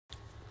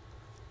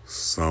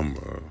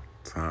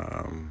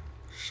Summertime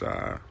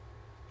shy.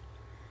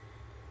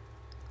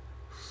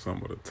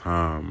 Some of the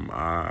time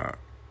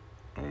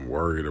I'm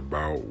worried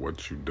about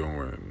what you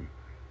doing,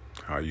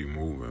 how you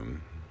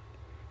moving,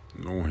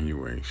 knowing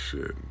you ain't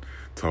shit.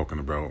 Talking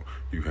about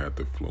you had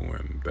the flu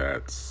and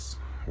that's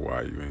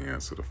why you ain't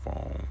answer the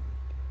phone.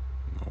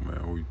 No man,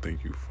 who you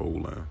think you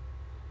fooling?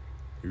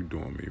 You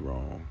doing me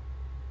wrong.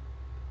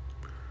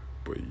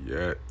 But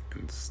yet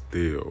and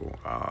still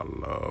I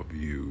love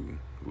you,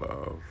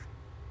 love.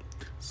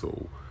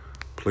 So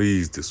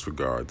please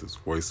disregard this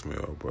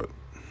voicemail, but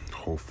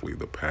hopefully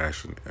the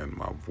passion in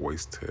my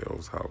voice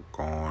tells how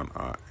gone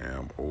I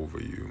am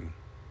over you.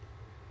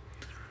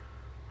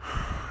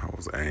 I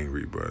was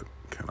angry, but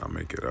can I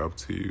make it up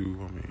to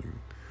you? I mean,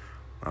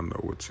 I know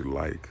what you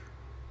like.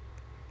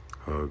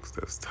 Hugs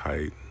that's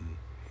tight,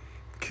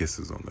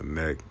 kisses on the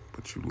neck,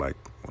 but you like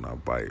when I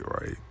bite,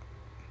 right?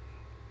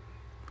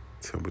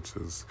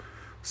 Temperature's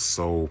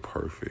so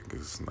perfect.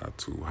 It's not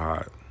too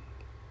hot,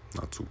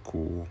 not too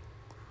cool.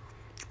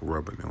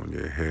 Rubbing it on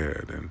your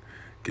head and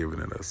giving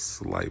it a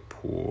slight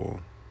pull,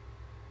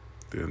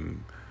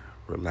 then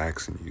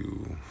relaxing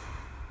you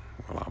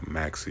while I'm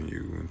maxing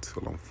you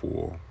until I'm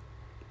full.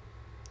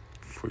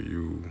 For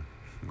you,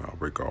 I'll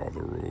break all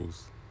the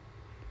rules.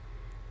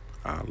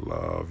 I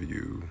love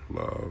you,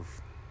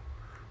 love.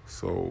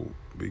 So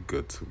be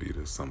good to me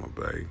this summer,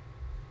 babe.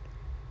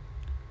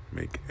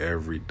 Make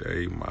every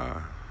day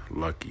my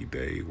lucky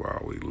day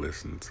while we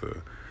listen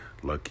to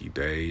Lucky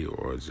Day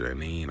or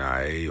Janine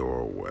I.A.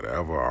 or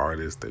whatever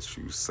artist that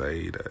you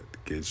say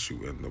that gets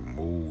you in the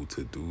mood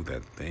to do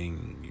that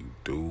thing you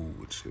do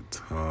with your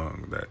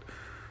tongue that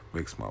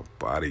makes my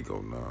body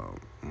go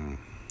numb.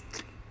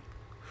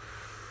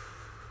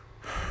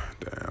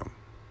 Damn.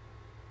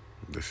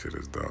 This shit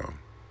is dumb.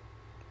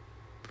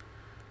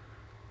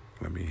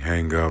 Let me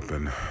hang up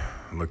and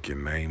look your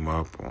name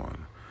up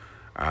on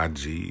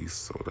IG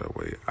so that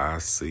way I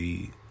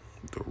see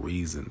the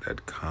reason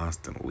that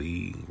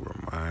constantly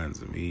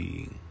reminds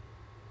me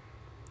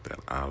that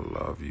I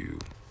love you.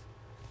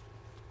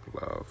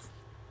 Love.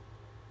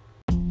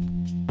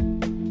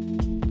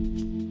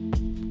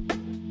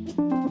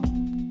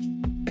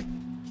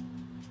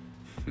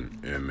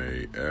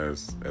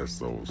 NaS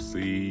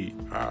Society.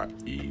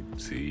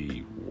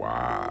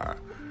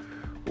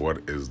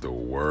 What is the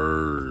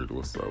word?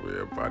 What's up,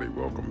 everybody?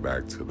 Welcome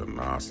back to the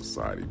NaS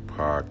Society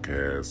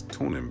podcast.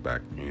 Tuning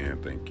back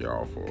in. Thank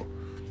y'all for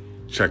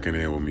checking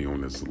in with me on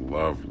this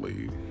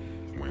lovely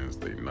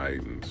Wednesday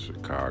night in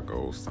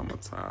Chicago,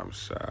 summertime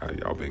shy.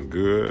 Y'all been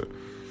good?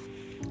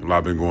 A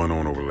lot been going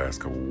on over the last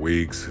couple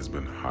weeks. It's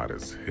been hot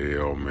as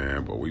hell,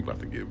 man, but we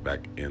about to get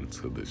back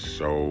into the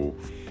show.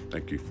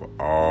 Thank you for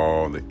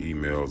all the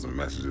emails and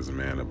messages,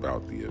 man,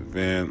 about the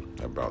event,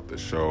 about the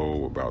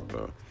show, about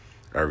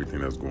everything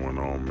that's going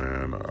on,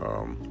 man.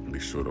 Be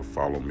sure to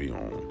follow me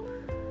on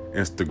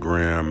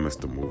Instagram,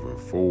 Mr. Moving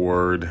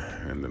Forward,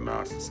 and the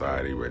NaS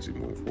Society, Reggie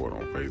Move Forward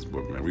on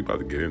Facebook, man. We about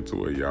to get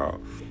into it, y'all.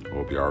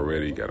 Hope y'all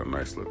ready. Got a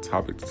nice little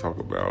topic to talk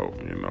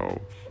about, you know.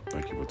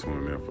 Thank you for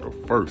tuning in for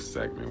the first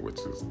segment,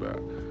 which is the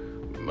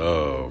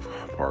love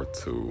part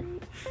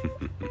 2.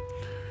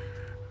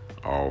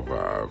 All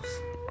vibes.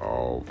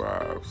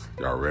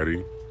 Y'all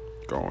ready?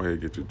 Go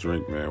ahead, get your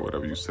drink, man.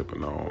 Whatever you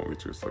sipping on,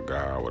 get your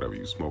cigar, whatever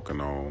you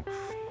smoking on.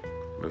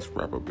 Let's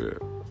rap a bit.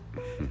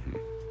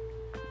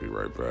 Be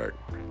right back.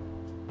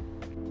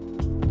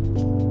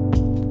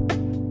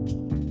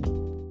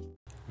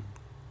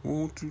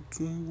 Want you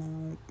to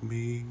want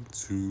me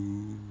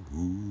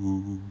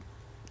to,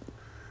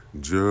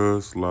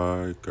 just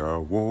like I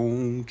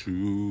want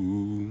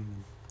you.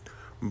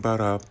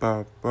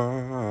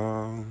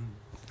 Ba-da-ba-ba.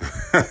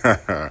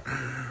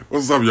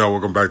 What's up, y'all?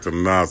 Welcome back to the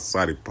NaS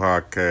Society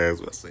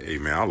podcast. I say, hey,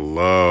 man,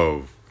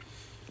 look,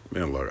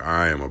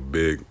 I am a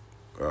big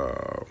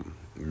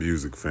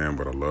music fan,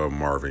 but I love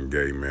Marvin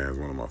Gaye, man. He's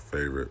one of my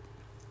favorite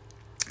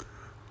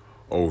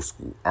old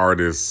school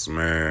artists,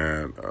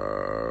 man.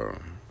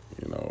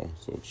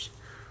 So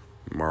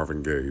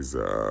Marvin Gaye's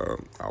I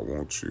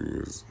Want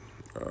You is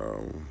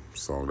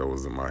song that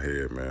was in my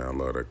head, man. I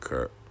love that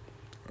cut.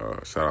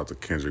 Shout out to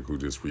Kendrick who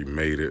just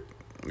remade it,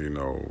 you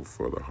know,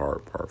 for the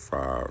Heart Part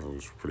 5. It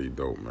was pretty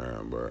dope,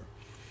 man. But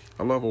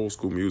I love old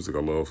school music. I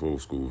love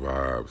old school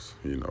vibes.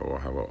 You know,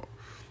 I have a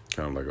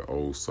kind of like an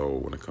old soul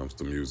when it comes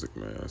to music,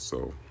 man.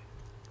 So,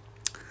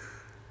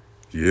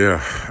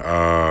 yeah,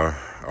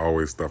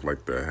 always stuff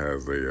like that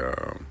has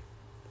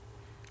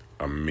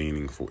a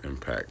meaningful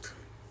impact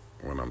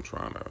when I'm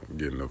trying to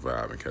get in the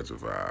vibe and catch a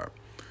vibe.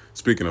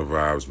 Speaking of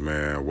vibes,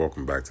 man,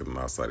 welcome back to the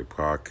NaS Society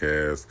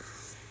podcast.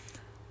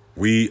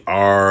 We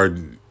are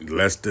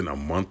less than a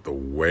month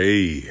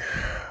away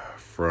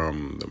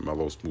from the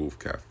Mellow Smooth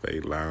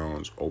Cafe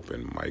Lounge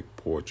open mic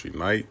poetry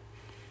night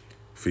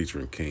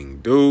featuring King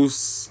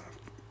Deuce,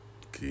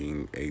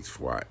 King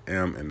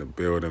HYM in the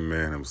building,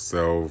 man,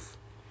 himself.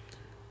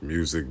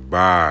 Music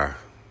by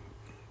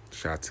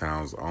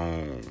Chi-Town's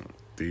own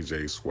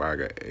DJ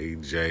Swagger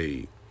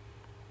AJ.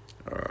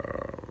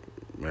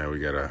 Man, we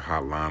got a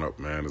hot lineup,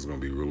 man. It's going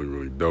to be really,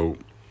 really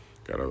dope.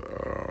 Got a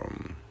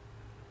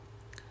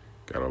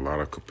Got a lot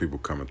of people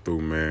coming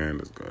through,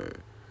 man.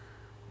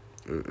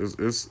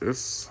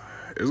 It's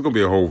gonna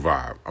be a whole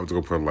vibe. I'm just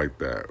gonna put it like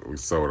that. We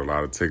sold a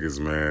lot of tickets,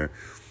 man.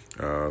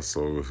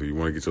 So if you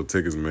want to get your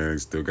tickets, man, you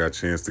still got a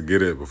chance to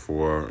get it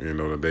before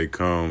the day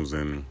comes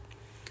and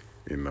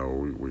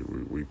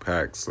we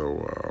pack.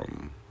 So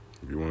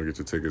if you want to get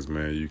your tickets,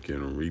 man, you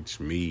can reach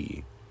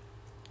me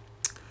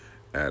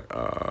at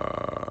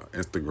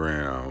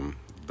Instagram,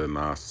 the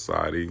NaS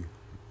Society,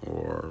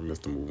 or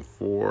Mr. Moving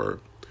Forward.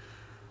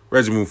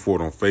 Reggie Moving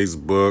Forward on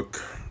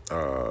Facebook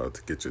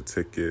to get your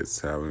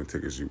tickets, have any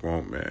tickets you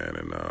want, man,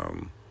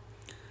 and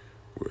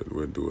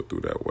we'll do it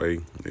through that way,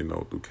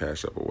 through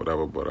Cash App or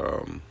whatever. But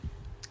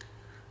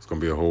it's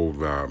gonna be a whole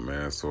vibe,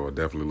 man. So I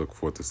definitely look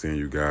forward to seeing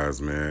you guys,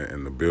 man,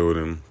 in the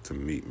building. To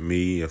meet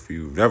me, if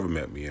you've never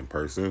met me in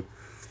person,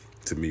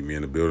 to meet me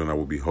in the building. I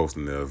will be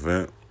hosting the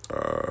event.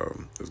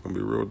 It's gonna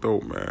be real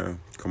dope, man.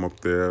 Come up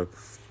there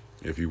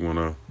if you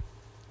wanna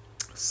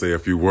say a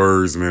few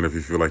words, man. If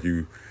you feel like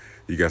you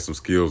got some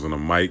skills on the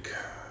mic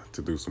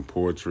to do some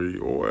poetry,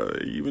 or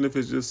even if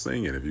it's just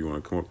singing, if you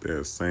want to come up there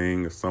and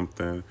sing or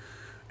something,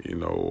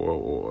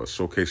 or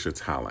showcase your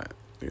talent.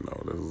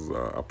 This is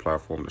a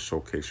platform to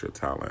showcase your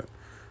talent.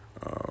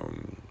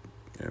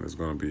 And it's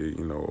going to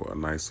be, a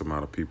nice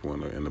amount of people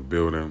in the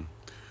building.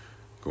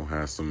 Going to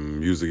have some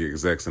music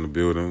execs in the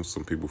building.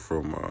 Some people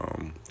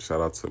from,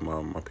 shout out to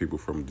my people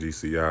from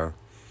GCI.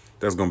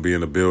 That's going to be in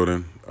the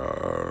building,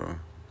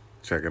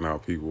 checking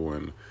out people.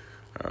 And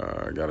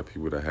I got a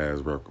people that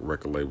has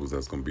record labels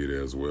that's going to be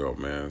there as well,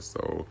 man.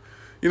 So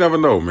you never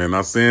know, man.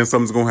 Not saying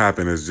something's going to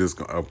happen. It's just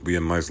going to be a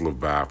nice little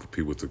vibe for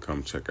people to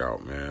come check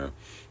out, man.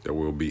 There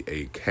will be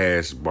a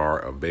cash bar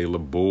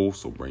available,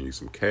 so bring you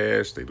some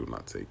cash. They do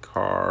not take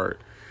card.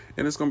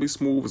 And it's going to be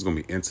smooth. It's going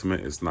to be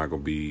intimate. It's not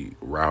going to be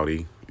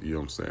rowdy. You know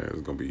what I'm saying?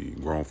 It's going to be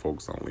grown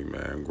folks only,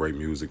 man. Great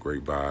music,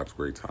 great vibes,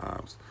 great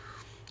times.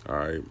 All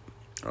right.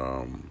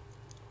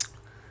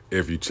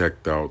 If you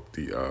checked out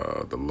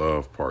the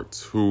Love Part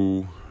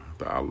 2,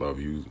 the I Love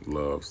You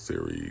Love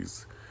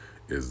series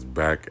is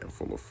back in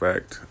full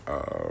effect.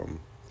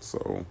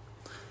 So,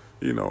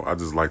 I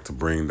just like to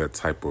bring that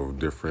type of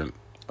different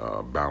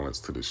balance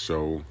to the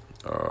show,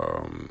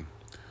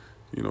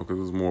 because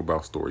it's more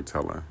about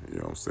storytelling. You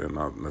know what I'm saying?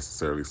 Not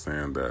necessarily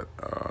saying that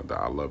the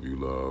I Love You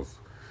Love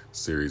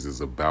series is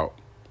about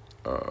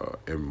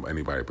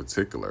anybody in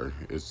particular.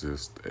 It's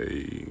just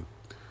a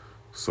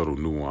subtle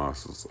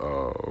nuances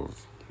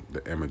of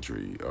the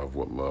imagery of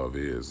what love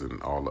is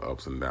and all the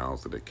ups and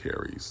downs that it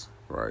carries,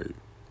 right?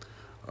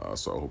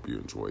 So I hope you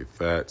enjoyed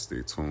that.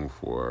 Stay tuned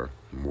for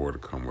more to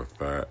come with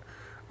that.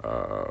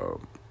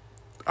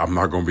 I'm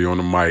not going to be on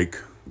the mic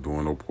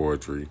doing no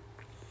poetry.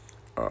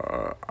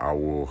 I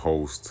will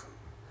host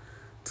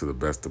to the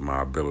best of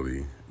my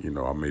ability.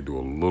 I may do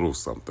a little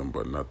something,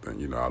 but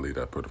nothing. I'll leave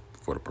that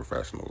for the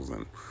professionals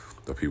and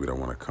the people that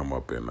want to come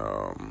up and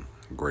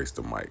grace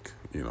the mic.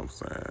 You know what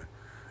I'm saying?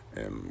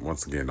 And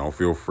once again, don't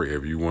feel free.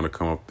 If you want to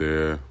come up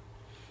there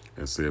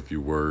and say a few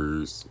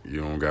words,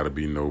 you don't got to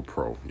be no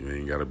pro. You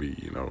ain't got to be,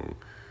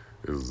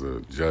 it's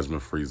a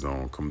judgment-free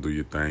zone. Come do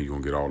your thing. You're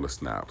going to get all the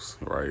snaps,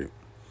 right?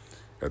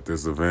 At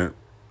this event,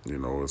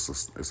 it's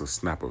a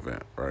snap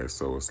event, right?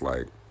 So it's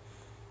like,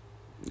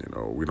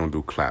 we don't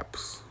do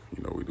claps.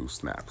 We do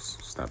snaps.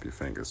 Snap your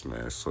fingers,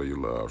 man. Show your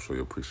love. Show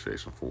your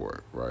appreciation for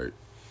it, right?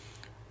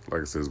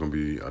 Like I said, it's going to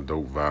be a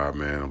dope vibe,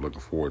 man. I'm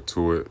looking forward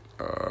to it.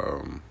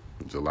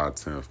 July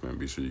 10th, man.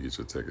 Be sure you get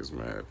your tickets,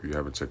 man. If you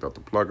haven't checked out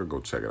the plugger,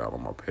 go check it out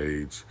on my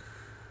page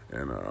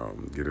and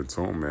get into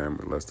them, man.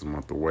 Less than a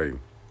month away.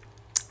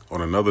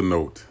 On another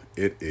note,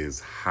 it is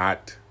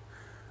hot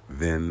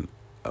than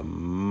a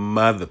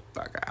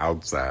motherfucker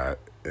outside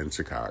in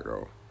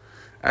Chicago.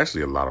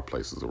 Actually, a lot of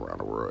places around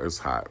the world. It's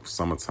hot.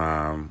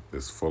 Summertime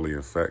is fully in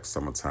effect.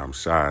 Summertime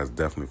shy is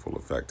definitely full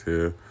effect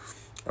here.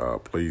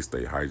 Please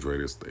stay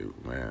hydrated.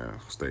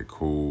 Stay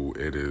cool.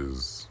 It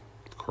is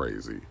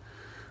crazy.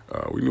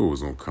 We knew it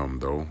was going to come,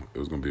 though. It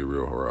was going to be a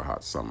real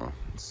hot summer.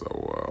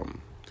 So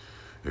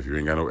if you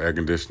ain't got no air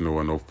conditioner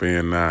or no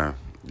fan now,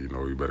 you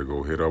better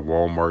go hit up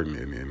Walmart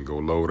and go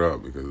load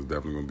up, because it's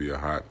definitely going to be a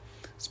hot,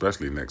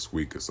 especially next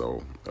week or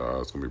so.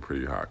 It's going to be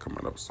pretty hot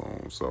coming up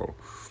soon. So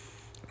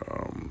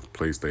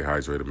please stay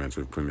hydrated, man.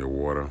 Drink plenty of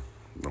water.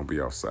 Don't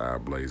be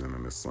outside blazing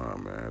in the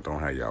sun, man. Don't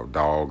have y'all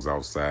dogs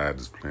outside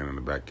just playing in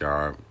the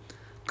backyard,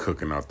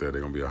 cooking out there.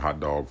 They're going to be a hot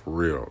dog for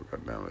real.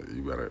 God damn it.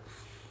 You better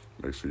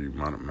make sure you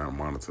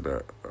monitor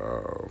that,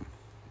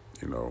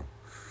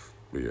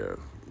 But yeah,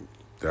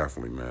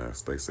 definitely, man,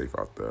 stay safe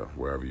out there,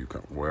 wherever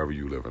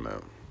you living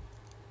at.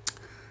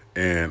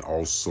 And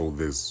also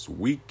this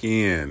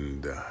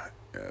weekend,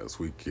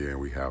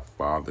 we have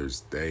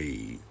Father's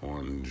Day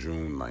on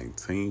June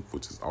 19th,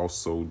 which is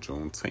also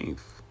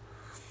Juneteenth.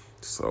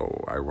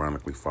 So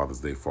ironically,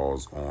 Father's Day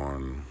falls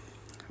on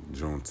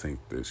Juneteenth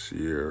this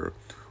year,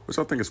 which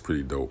I think is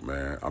pretty dope,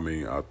 man. I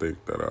mean, I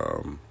think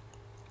that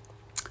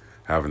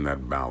having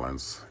that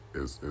balance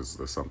is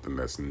something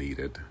that's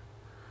needed,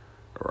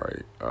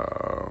 right?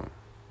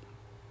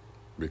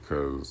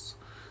 Because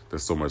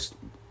there's so much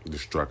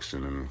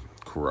destruction and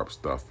corrupt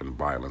stuff and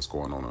violence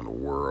going on in the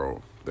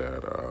world,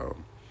 that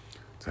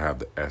to have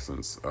the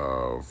essence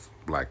of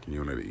black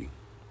unity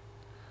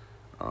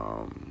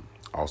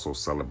also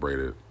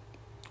celebrated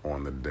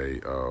on the day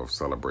of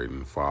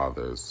celebrating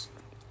fathers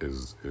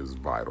is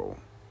vital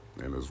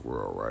in this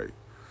world, right?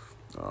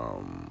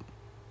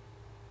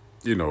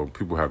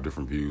 People have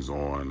different views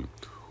on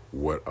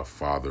what a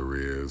father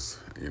is,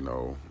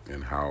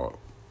 and how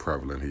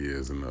prevalent he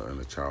is in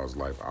a child's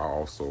life. I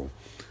also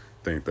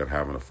think that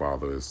having a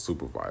father is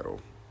super vital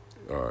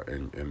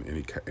in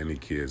any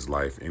kid's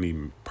life,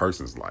 any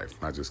person's life,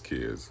 not just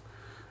kids.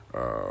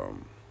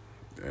 And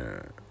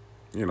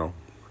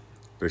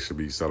they should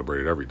be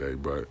celebrated every day.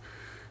 But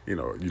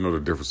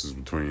the differences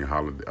between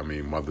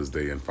Mother's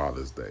Day and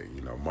Father's Day.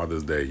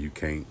 Mother's Day, you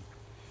can't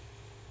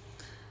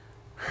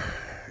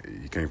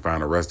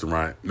find a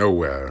restaurant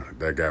nowhere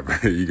that got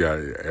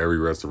every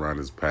restaurant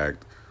is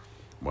packed.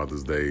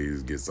 Mother's Day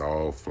gets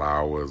all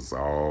flowers,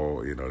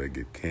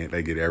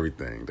 they get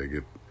everything. They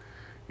get,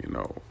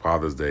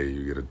 Father's Day,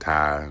 you get a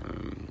tie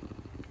and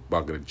a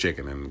bucket of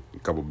chicken and a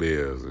couple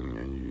beers, and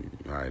you,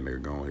 all right,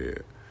 nigga, go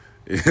ahead.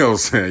 You know what I'm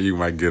saying? You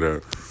might get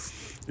a,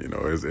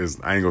 it's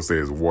I ain't gonna say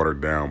it's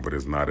watered down, but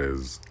it's not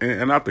as,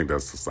 and I think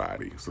that's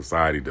society.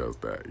 Society does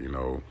that,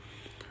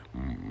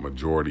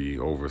 Majority,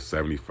 over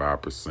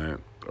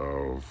 75%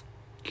 of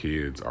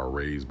kids are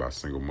raised by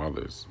single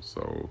mothers.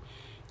 So,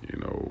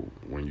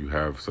 when you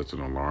have such an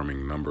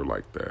alarming number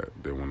like that,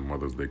 then when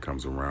Mother's Day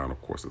comes around,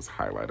 of course, it's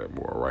highlighted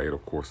more, right?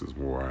 Of course, it's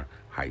more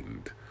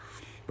heightened.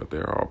 But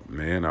there are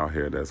men out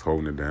here that's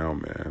holding it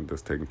down, man,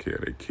 that's taking care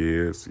of their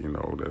kids,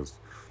 that's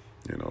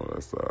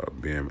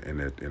being in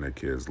their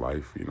kids'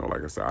 life.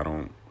 Like I said, I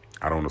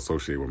don't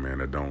associate with men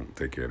that don't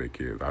take care of their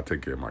kids. I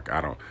take care of my,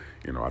 I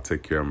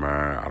take care of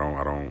mine. I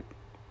don't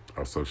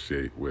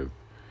associate with,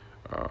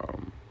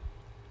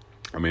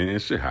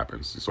 and shit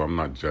happens. So I'm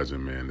not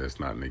judging men that's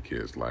not in their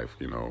kids' life.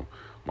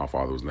 My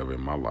father was never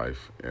in my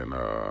life. And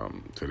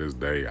to this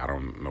day, I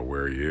don't know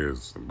where he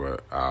is,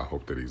 but I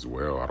hope that he's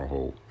well. I don't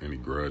hold any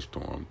grudge to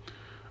him.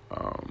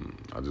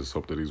 I just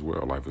hope that he's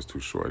well. Life is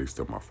too short. He's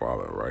still my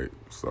father, right?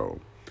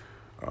 So,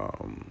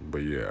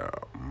 but yeah,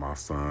 my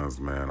sons,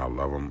 man, I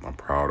love them. I'm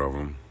proud of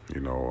them.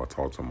 I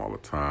talk to them all the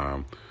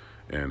time.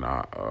 And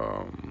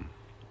I'm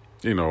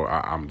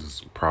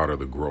just proud of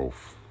the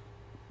growth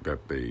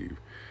that they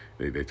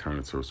turn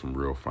into some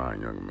real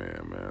fine young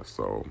men, man.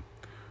 So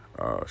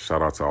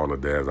shout out to all the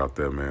dads out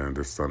there, man,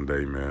 this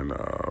Sunday, man.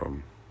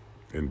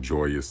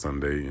 Enjoy your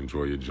Sunday.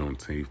 Enjoy your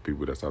Juneteenth.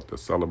 People that's out there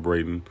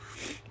celebrating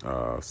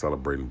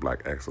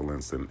black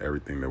excellence and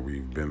everything that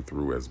we've been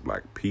through as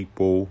black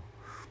people,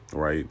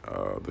 right?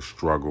 The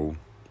struggle,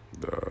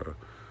 the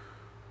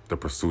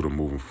pursuit of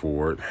moving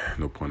forward,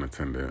 no pun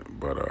intended,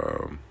 but,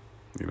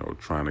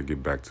 trying to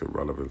get back to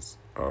relevance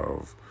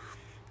of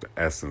the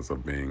essence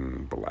of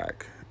being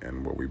black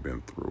and what we've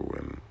been through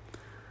and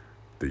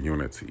the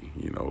unity.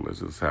 Let's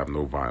just have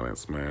no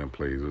violence, man.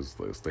 Please,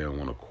 let's stay on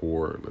one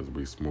accord. Let's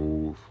be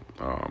smooth.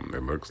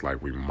 It looks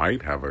like we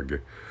might have a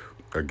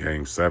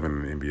Game 7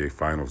 in the NBA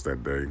Finals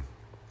that day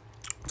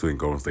between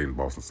Golden State and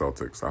Boston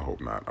Celtics. I hope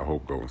not. I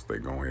hope Golden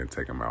State go ahead and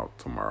take them out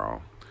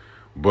tomorrow.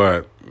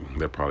 But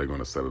they're probably going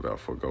to set it up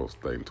for Golden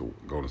State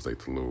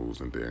to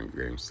lose, and then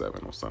Game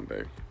 7 on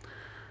Sunday.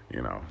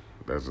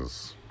 That's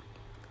just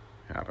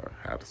how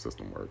the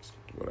system works,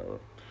 whatever.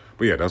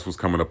 But yeah, that's what's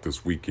coming up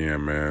this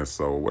weekend, man.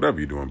 So whatever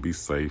you're doing, be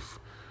safe.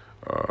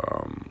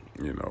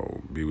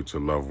 Be with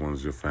your loved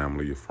ones, your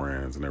family, your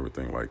friends, and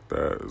everything like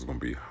that. It's going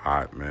to be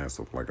hot, man.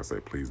 So like I say,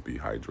 please be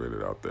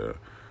hydrated out there.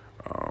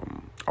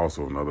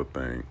 Also, another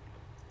thing.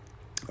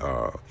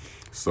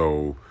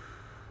 So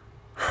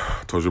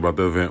I told you about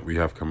the event we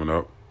have coming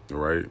up,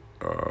 right?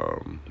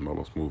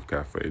 Mellow Smooth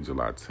Cafe,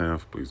 July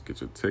 10th. Please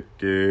get your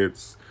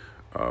tickets.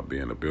 Be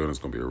in the building. It's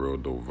going to be a real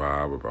dope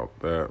vibe about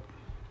that.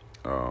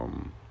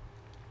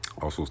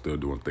 Also still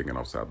doing Thinking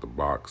Outside the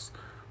Box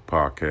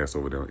podcast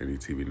over there on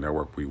NETV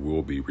Network. We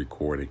will be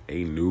recording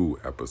a new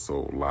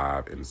episode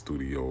live in the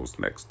studios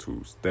next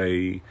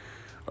Tuesday,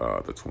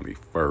 the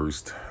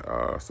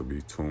 21st. So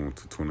be tuned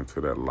to tune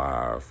into that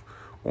live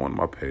on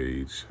my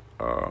page,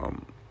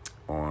 on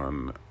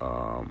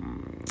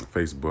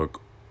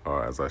Facebook,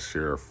 as I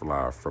share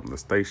live from the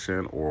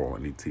station, or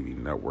on NETV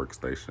Network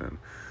station.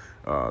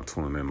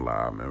 Tuning in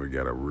live, man. We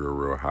got a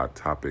real hot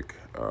topic.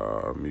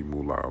 Me,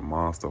 Moolah,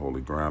 Monster,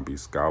 Holy Ground, B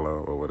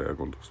Scholar over there.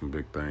 Gonna do some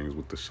big things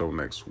with the show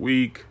next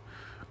week.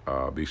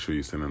 Be sure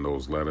you send in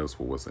those letters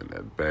for what's in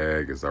that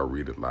bag as I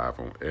read it live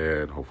on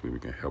air. Hopefully we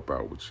can help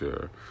out with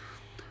your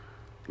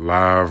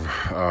live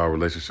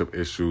relationship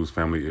issues,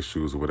 family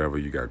issues, or whatever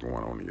you got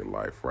going on in your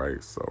life,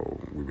 right?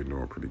 So we've been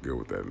doing pretty good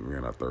with that. We're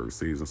in our third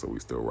season, so we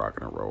still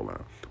rocking and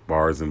rolling.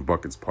 Bars and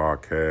Buckets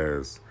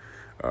podcast.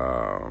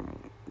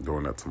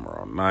 Doing that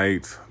tomorrow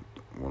night.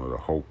 One of the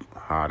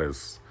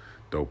hottest,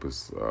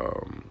 dopest,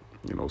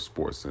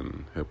 sports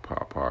and hip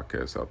hop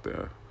podcasts out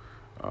there.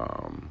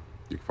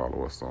 You can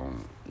follow us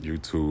on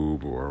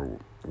YouTube or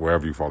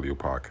wherever you follow your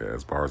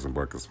podcast. Bars and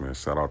Buckets, man.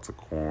 Shout out to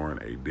Corn,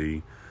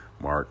 AD,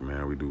 Mark,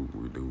 man, we do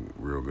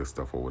real good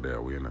stuff over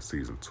there. We're in a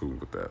season 2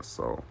 with that.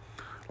 So,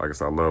 like I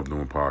said, I love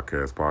doing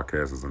podcasts.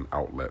 Podcast is an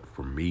outlet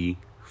for me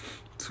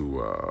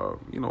to,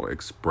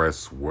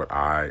 express what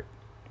I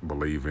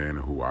believe in,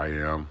 who I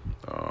am,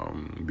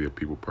 be a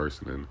people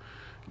person, and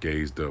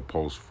gauge the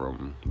pulse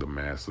from the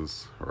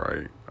masses,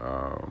 right?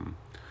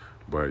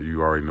 But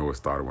you already know it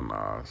started with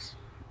NaS.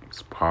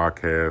 This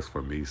podcast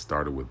for me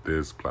started with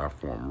this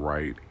platform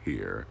right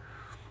here,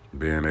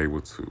 being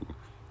able to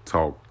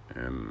talk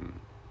and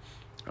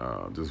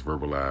just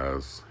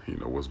verbalize,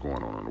 what's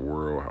going on in the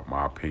world,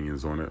 my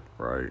opinions on it,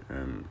 right,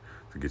 and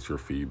to get your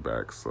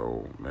feedback.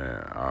 So,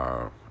 man,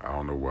 I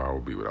don't know where I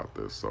would be without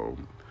this. So,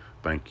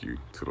 thank you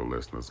to the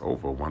listeners.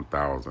 Over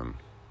 1,000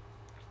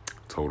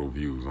 total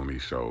views on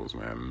these shows,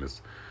 man, and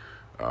it's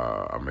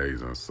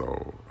amazing.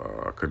 So,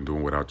 I couldn't do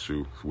it without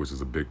you, which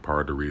is a big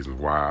part of the reason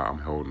why I'm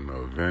holding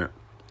the event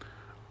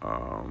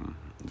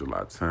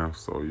July 10th.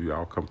 So,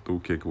 y'all come through,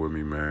 kick it with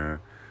me, man.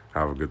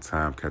 Have a good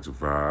time, catch a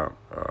vibe,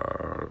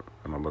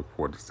 and I look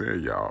forward to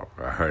seeing y'all,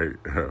 all right,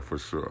 for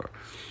sure.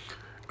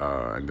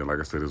 And then, like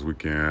I said, this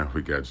weekend,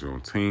 we got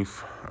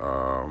Juneteenth.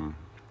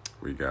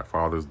 We got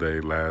Father's Day.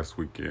 Last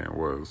weekend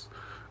was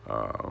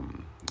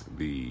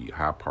the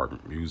High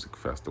Park Music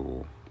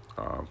Festival,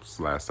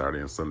 last Saturday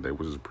and Sunday,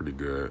 which is pretty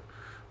good.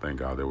 Thank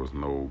God there was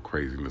no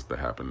craziness that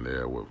happened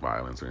there with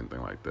violence or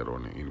anything like that,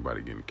 or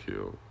anybody getting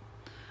killed.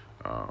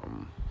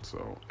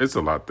 So it's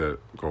a lot that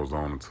goes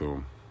on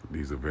until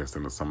these events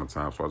in the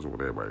summertime, so I just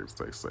want everybody to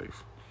stay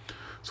safe.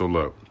 So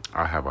look,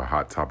 I have a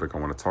hot topic I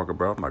want to talk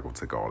about. I'm not going to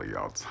take all of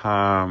y'all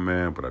time,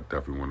 man, but I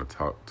definitely want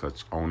to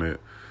touch on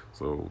it.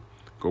 So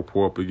go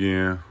pour up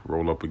again,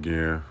 roll up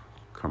again,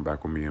 come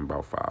back with me in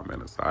about 5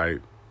 minutes, all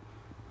right?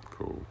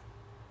 Cool.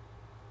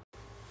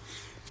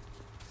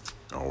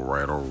 All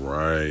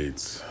right,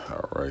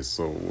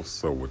 so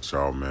what's up with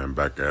y'all, man?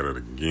 Back at it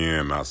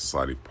again, NaS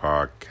Society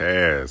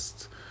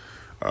Podcast.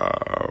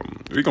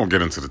 We're going to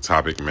get into the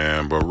topic,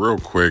 man, but real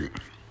quick,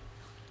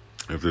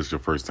 if this is your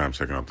first time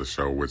checking out the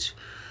show, which,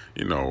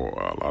 a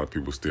lot of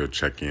people still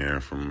check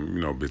in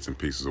from, bits and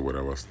pieces or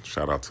whatever.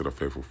 Shout out to the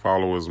faithful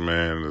followers,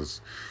 man.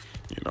 There's,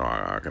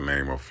 I can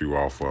name a few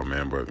off of them,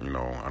 man, but,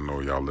 I know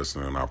y'all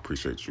listening. I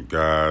appreciate you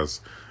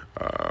guys.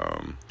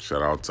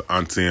 Shout out to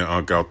Auntie and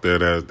Unc out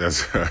there.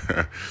 That's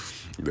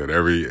that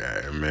every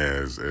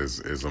man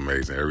is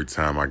amazing. Every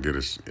time I do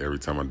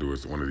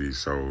one of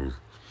these shows,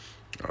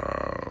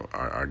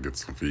 I get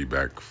some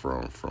feedback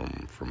from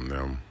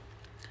them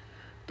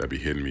that be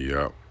hitting me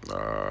up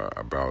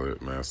about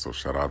it, man. So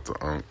shout out to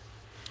Unc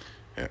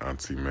and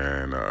Auntie,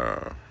 man,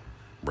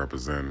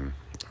 representing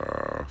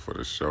for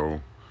the show.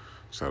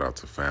 Shout out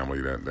to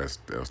family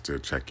they'll still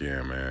check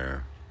in,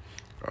 man.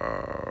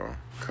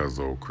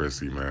 Cuzzo,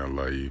 Chrissy, man,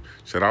 love you.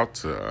 Shout out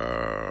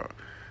to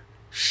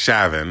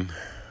Shavin,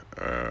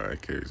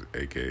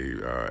 aka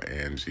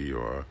Angie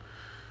or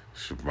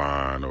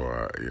Siobhan,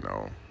 or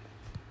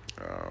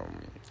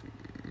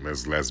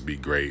Miss Let's Be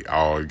Great.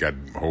 You got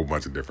a whole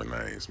bunch of different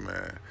names,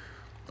 man.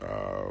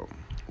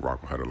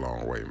 Rock had a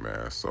long way,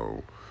 man.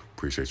 So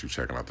appreciate you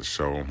checking out the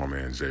show. My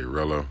man Jay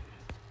Rilla.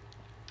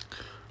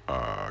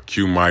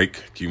 Q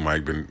Mike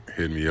been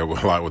hitting me up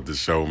a lot with the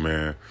show,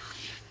 man.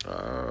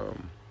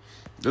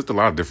 Just a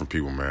lot of different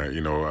people, man.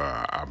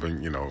 I've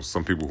been,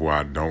 some people who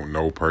I don't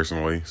know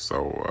personally.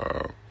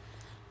 So,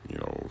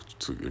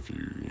 if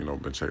you,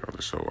 been checking out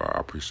the show, I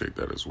appreciate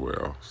that as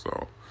well.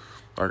 So,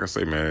 like I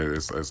say, man,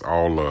 it's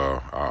all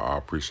I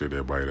appreciate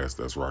everybody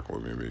that's rocking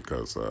with me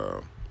because,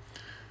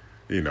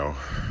 you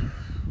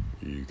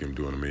can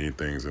do many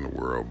things in the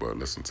world, but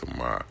listen to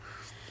my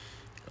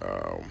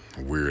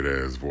weird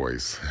ass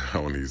voice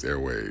on these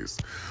airways.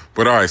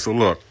 But all right, so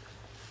look,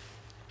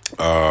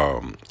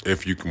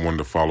 if you want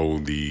to follow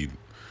the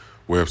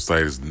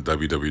website, is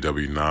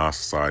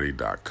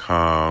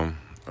www.nassociety.com.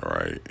 All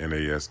right,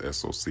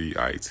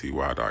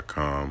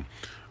 NaSSociety.com.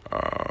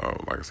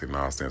 Like I say,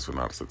 NaS stands for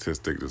not a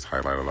statistic. Just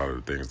highlight a lot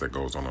of the things that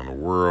goes on in the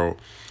world,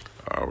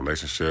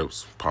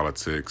 relationships,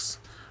 politics,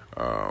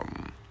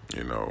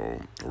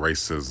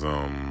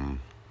 racism,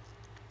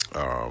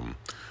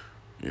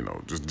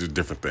 just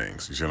different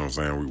things. You see what I'm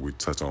saying? We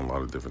touch on a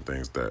lot of different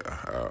things that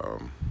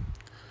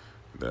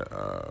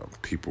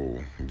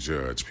people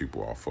judge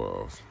people off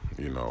of,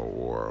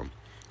 or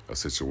a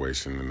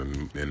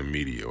situation in the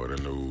media or the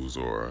news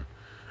or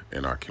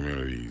in our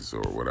communities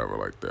or whatever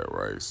like that,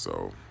 right?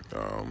 So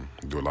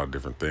do a lot of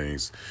different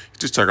things.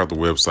 Just check out the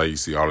website. You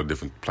see all the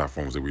different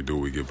platforms that we do.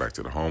 We give back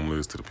to the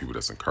homeless, to the people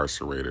that's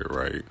incarcerated,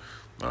 right?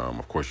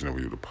 Of course,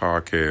 we do the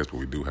podcast, but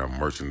we do have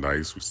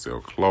merchandise. We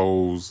sell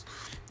clothes,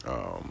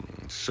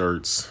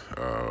 shirts,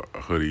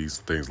 hoodies,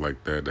 things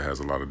like that has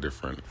a lot of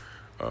different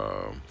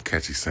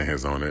catchy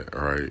sayings on it,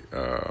 right?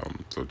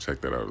 So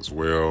check that out as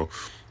well.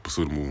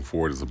 Pursuit of Moving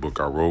Forward is a book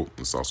I wrote.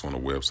 It's also on the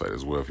website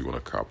as well if you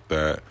want to cop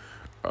that.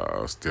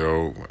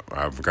 Still,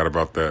 I forgot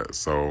about that.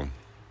 So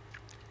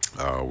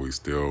we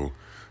still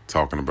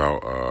talking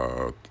about,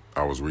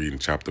 I was reading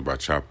chapter by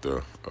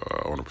chapter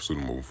on the Pursuit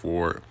of Moving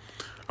Forward.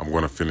 I'm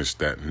going to finish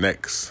that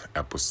next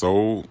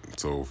episode.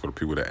 So for the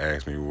people that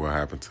ask me what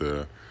happened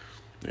to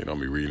Me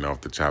reading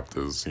off the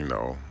chapters,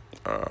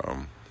 I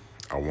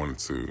wanted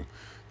to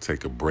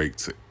take a break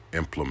to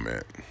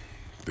implement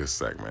this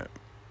segment,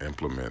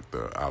 implement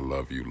the I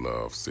Love You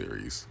Love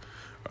series.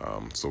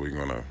 So we're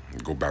going to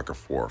go back and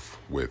forth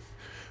with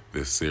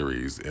this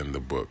series in the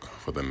book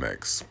for the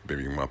next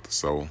maybe month or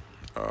so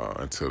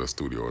until the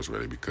studio is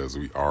ready, because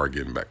we are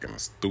getting back in the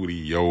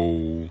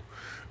studio,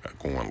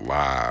 going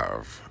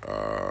live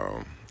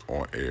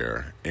on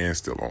air and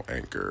still on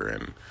Anchor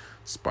and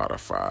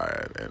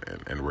Spotify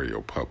and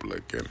Radio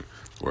Public and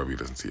wherever you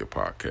listen to your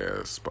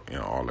podcast,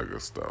 all that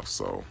good stuff.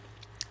 So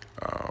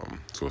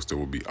it still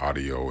will be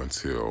audio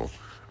until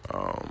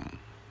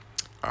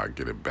I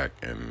get it back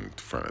in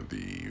front of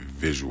the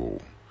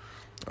visual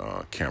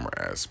camera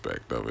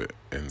aspect of it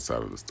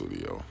inside of the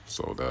studio.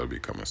 So that'll be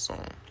coming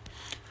soon.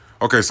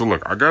 Okay, so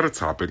look, I got a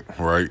topic,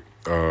 right?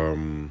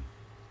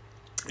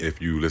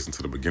 If you listen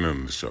to the beginning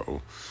of the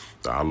show,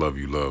 the I Love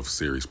You Love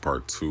series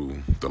part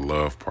 2, the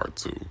love part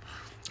 2,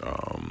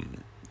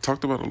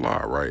 talked about a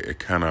lot, right? It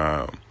kind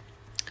of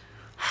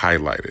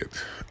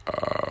highlighted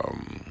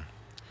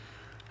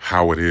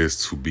how it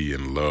is to be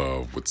in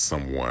love with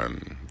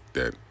someone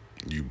that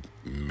you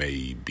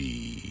may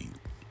be,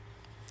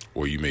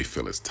 or you may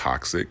feel is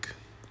toxic.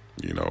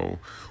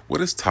 What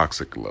is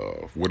toxic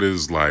love? What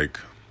is like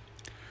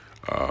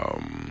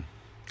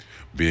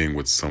being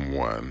with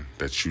someone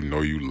that you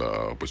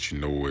love, but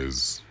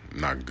is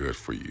not good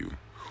for you,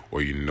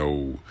 or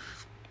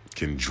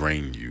can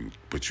drain you,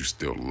 but you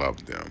still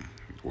love them,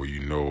 or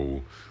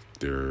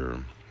they're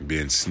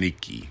being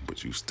sneaky,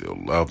 but you still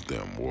love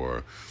them,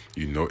 or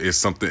it's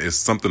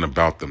something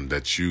about them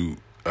that you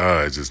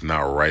it's just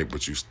not right,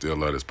 but you still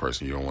love this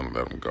person. You don't want to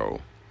let them go,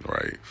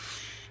 right?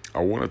 I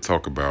want to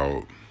talk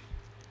about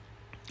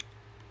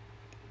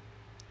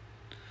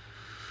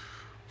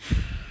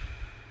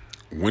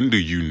when do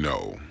you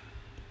know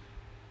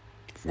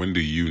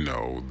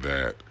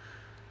that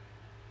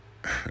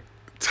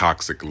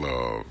toxic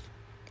love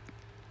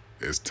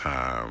is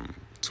time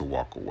to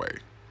walk away?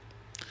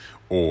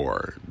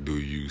 Or do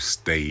you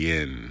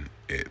stay in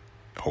it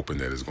hoping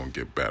that it's going to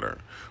get better?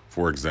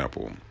 For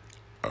example,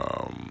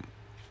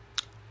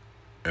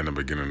 in the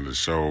beginning of the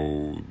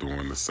show,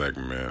 during the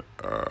segment,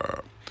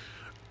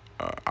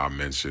 I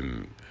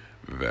mentioned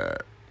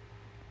that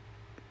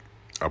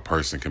a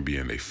person can be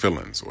in their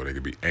feelings, or they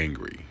can be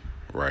angry,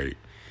 right?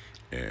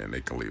 And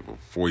they can leave a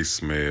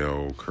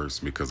voicemail, curse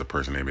because the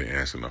person ain't been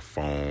answering the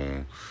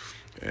phone,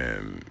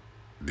 and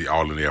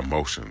all in their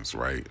emotions,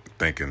 right?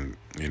 Thinking,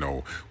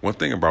 one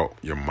thing about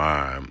your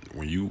mind,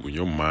 when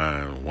your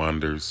mind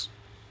wanders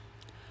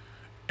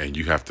and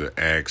you have to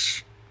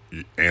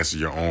answer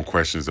your own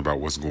questions about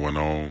what's going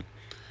on,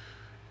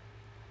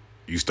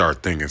 you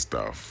start thinking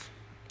stuff.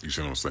 You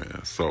see what I'm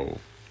saying? So,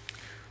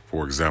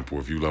 for example,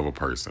 if you love a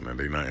person and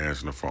they not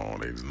answering the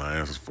phone, they just not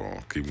answering the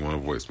phone, keep going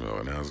to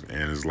voicemail,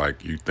 and it's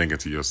like you thinking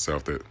to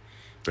yourself that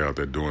they're out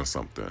there doing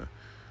something.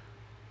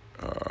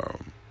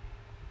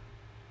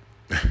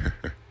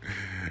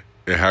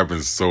 It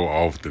happens so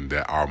often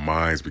that our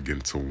minds begin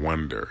to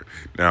wonder.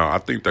 Now, I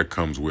think that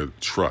comes with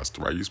trust,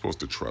 right? You're supposed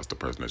to trust the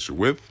person that you're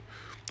with,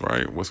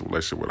 right? What's a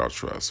relationship without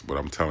trust? But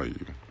I'm telling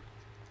you,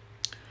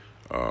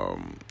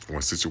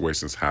 when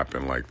situations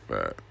happen like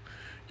that,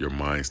 your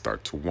mind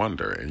start to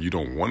wonder, and you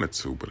don't want it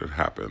to, but it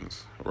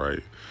happens,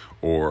 right?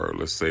 Or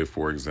let's say,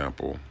 for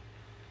example,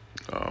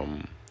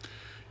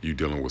 you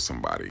dealing with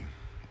somebody,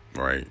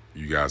 right?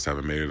 You guys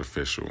haven't made it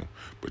official,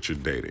 but you're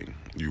dating.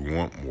 You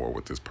want more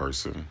with this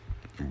person,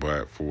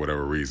 but for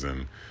whatever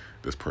reason,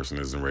 this person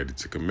isn't ready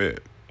to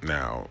commit.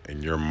 Now,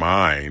 in your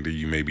mind,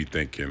 you may be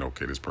thinking,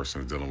 okay, this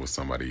person is dealing with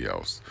somebody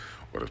else,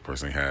 or this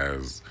person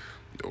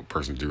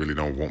really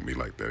don't want me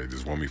like that. They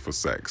just want me for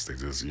sex. They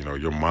just,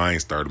 your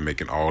mind started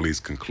making all these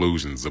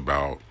conclusions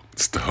about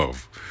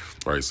stuff,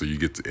 right? So you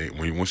get to,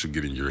 once you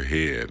get in your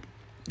head,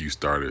 you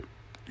start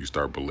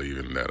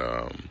believing that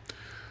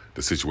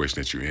the situation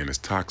that you're in is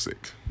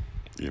toxic,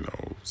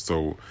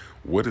 So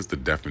what is the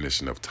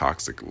definition of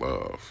toxic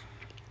love?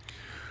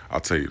 I'll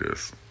tell you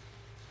this.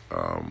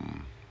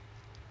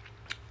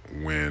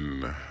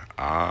 When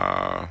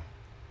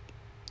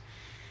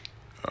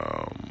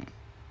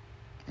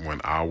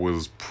I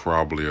was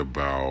probably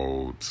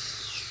about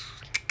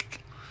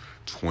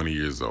 20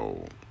 years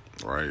old,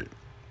 right?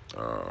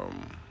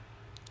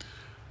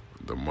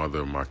 The mother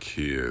of my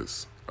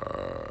kids,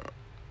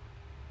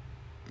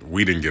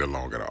 we didn't get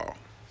along at all,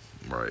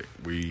 right?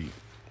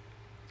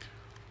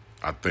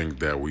 I think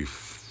that we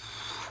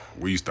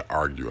used to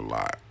argue a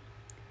lot.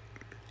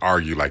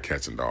 Argue like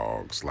cats and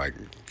dogs. Like,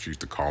 she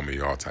used to call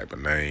me all type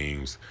of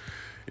names.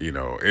 It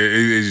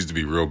used to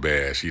be real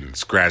bad. She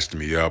scratched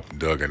me up,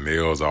 dug her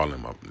nails all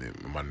in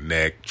my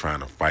neck,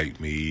 trying to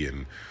fight me,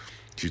 and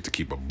she used to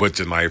keep a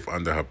butcher knife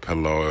under her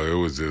pillow. It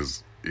was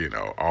just,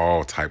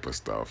 all type of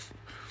stuff.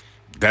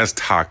 That's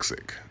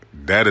toxic.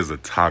 That is a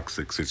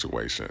toxic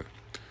situation.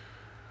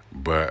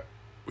 But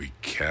we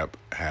kept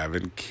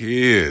having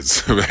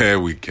kids,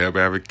 man. We kept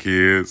having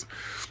kids.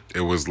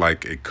 It was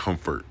like a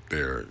comfort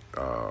there,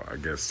 I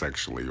guess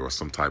sexually, or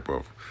some type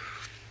of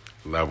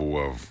level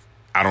of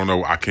I don't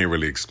know. I can't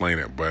really explain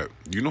it, but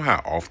you know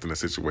how often a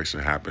situation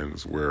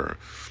happens where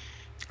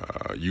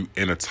you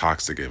in a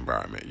toxic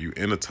environment, you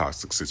in a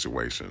toxic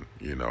situation,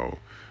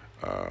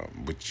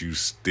 but you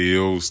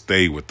still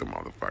stay with the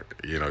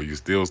motherfucker. You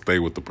still stay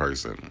with the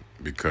person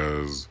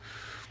because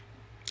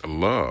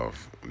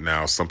love.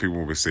 Now, some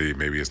people would say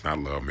maybe it's not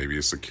love, maybe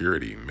it's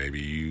security. Maybe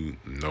you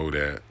know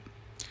that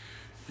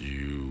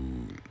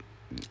you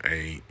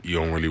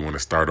don't really want to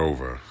start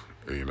over,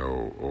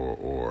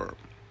 or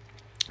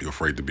you're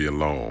afraid to be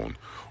alone,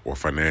 or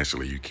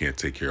financially you can't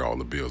take care of all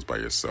the bills by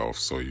yourself,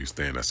 so you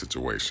stay in that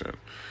situation.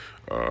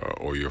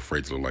 Or you're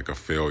afraid to look like a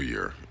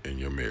failure in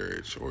your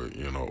marriage, or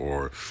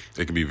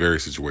it can be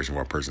various situations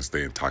where a person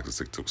stay in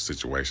toxic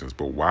situations.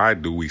 But why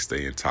do we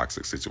stay in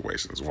toxic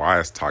situations? Why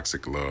is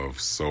toxic love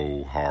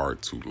so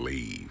hard to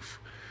leave?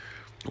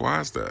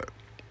 Why is that?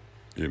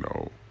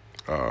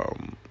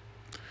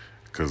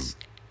 Because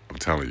I'm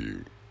telling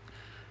you,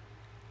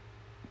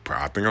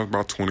 I think I was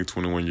about 20,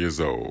 21 years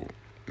old.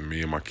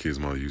 Me and my kids'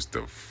 mother used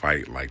to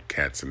fight like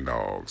cats and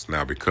dogs.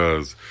 Now,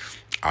 because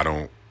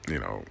I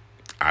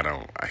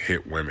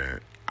hit women,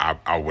 I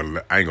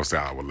ain't gonna say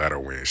I would let her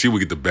win. She would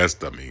get the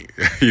best of me.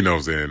 You know what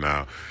I'm saying?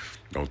 Now,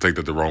 don't take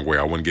that the wrong way.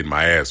 I wouldn't get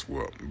my ass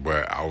whooped.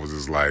 But I was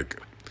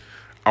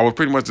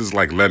pretty much just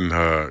like letting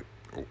her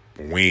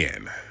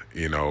win,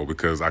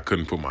 because I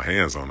couldn't put my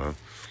hands on her.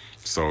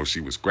 So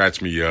she would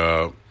scratch me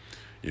up,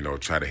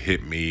 try to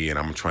hit me, and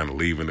I'm trying to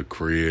leave in the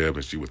crib,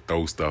 and she would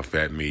throw stuff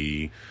at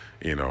me,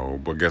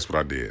 But guess what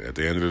I did? At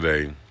the end of the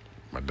day,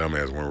 my dumb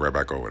ass went right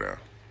back over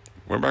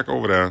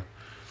there.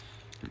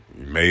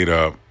 Made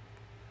up,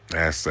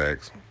 had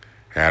sex,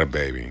 had a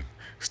baby,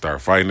 started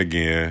fighting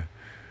again,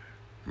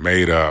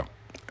 made up,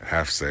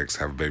 have sex,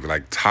 have a baby,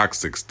 like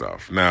toxic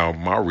stuff. Now,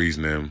 my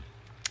reasoning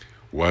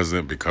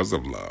wasn't because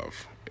of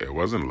love. It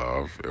wasn't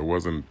love. It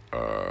wasn't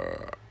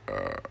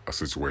a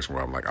situation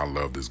where I'm like, I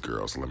love this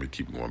girl, so let me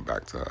keep going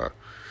back to her.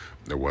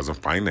 It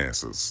wasn't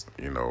finances,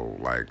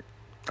 like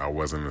I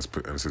wasn't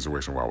in a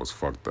situation where I was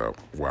fucked up,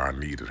 where I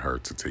needed her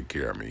to take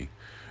care of me.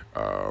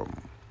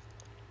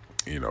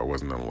 It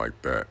wasn't nothing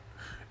like that.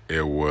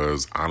 It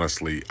was,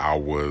 honestly, I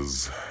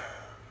was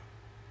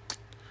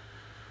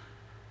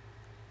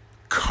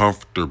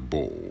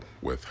comfortable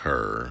with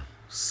her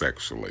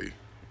sexually,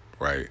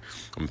 right?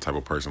 I'm the type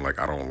of person, like,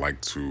 I've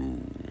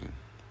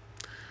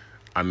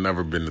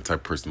never been the type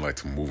of person like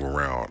to move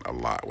around a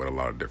lot with a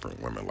lot of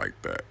different women like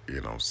that,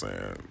 you know what I'm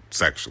saying,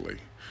 sexually.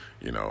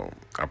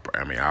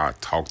 I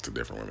talk to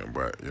different women,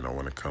 but,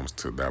 when it comes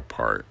to that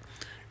part,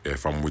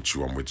 if I'm with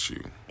you, I'm with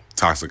you.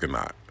 Toxic or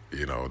not,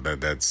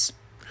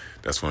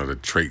 that's one of the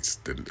traits,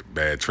 the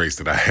bad traits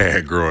that I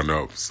had growing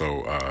up.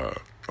 So,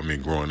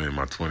 growing in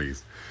my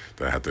 20s,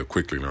 that I had to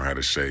quickly learn how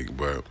to shake.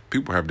 But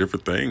people have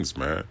different things,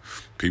 man.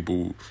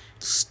 People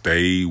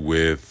stay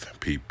with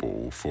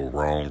people for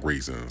wrong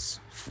reasons,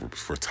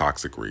 for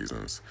toxic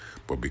reasons,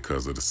 but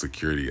because of the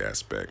security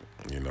aspect.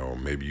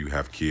 Maybe you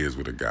have kids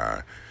with a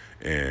guy,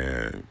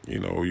 and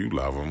you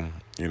love him.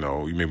 You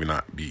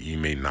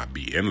may not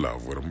be in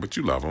love with him, but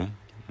you love him.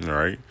 All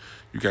right,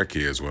 you got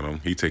kids with him.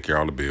 He take care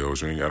of all the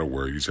bills. You ain't got to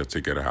worry. You just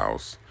take care of the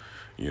house.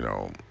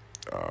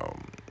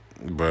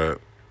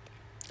 But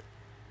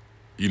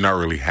you're not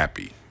really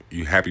happy.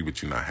 You're happy,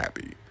 but you're not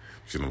happy.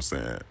 You know what I'm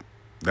saying?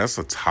 That's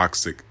a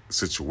toxic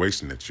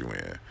situation that you're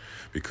in.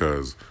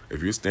 Because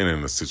if you're standing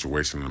in a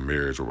situation in a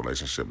marriage or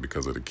relationship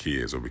because of the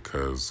kids, or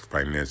because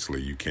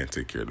financially you can't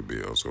take care of the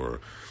bills,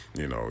 or,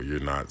 you're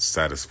not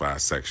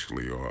satisfied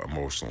sexually or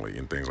emotionally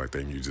and things like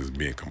that, and you're just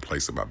being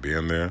complacent about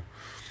being there,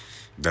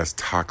 that's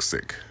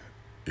toxic.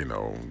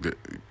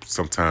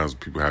 Sometimes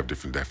people have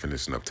different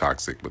definition of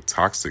toxic, but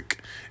toxic,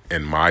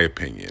 in my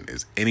opinion,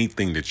 is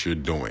anything that you're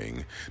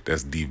doing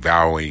that's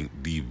devaluing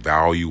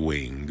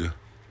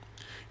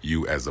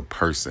you as a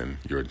person,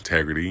 your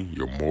integrity,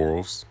 your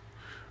morals,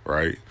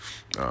 right?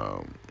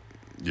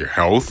 Your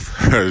health,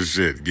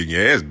 shit, getting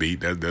your ass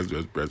beat,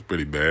 that's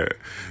pretty bad.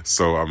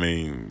 So,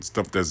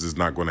 stuff that's just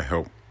not going to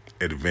help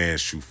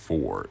advance you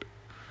forward.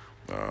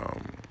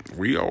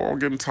 We all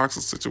get in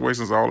toxic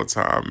situations all the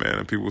time, man,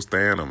 and people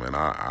stay in them. And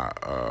I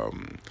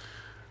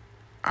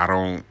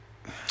don't.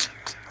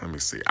 Let me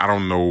see. I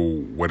don't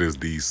know what is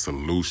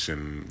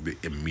the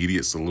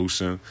immediate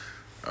solution,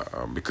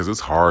 because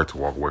it's hard to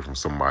walk away from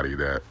somebody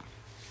that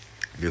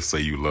just say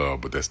you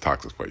love, but that's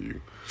toxic for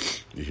you.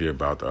 You hear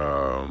about,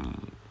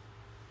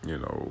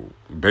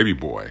 baby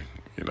boy.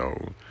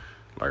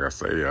 Like I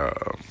say,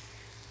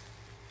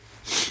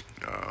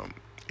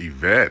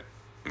 Yvette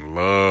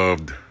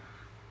loved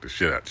the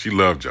shit out. She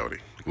loved Jody.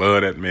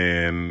 Loved that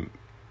man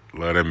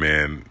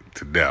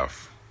to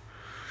death.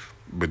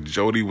 But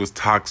Jody was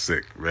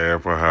toxic, man,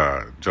 for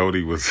her.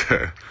 Jody was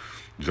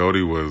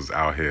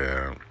out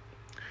here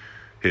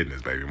hitting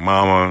his baby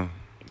mama,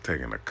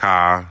 taking a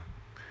car,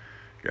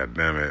 god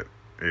damn it,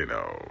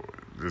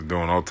 just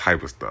doing all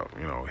type of stuff,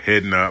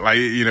 hitting her. Like,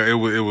 it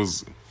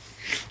was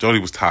Jody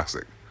was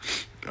toxic.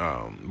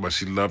 But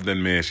she loved that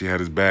man. She had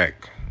his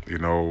back,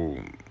 and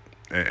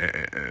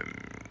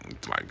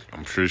like,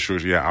 I'm pretty sure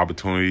she had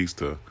opportunities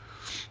to,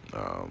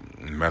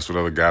 mess with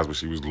other guys, but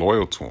she was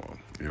loyal to him.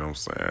 You know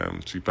what I'm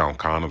saying? She found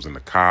condoms in the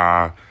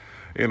car.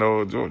 You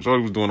know,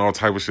 Jody was doing all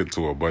type of shit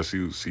to her, but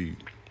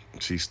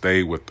she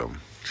stayed with them.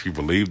 She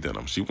believed in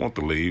them. She wanted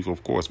to leave,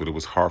 of course, but it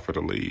was hard for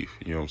her to leave.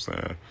 You know what I'm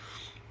saying?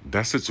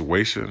 That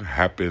situation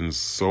happens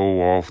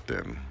so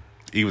often,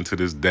 even to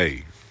this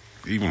day,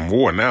 even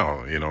more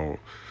now, you know,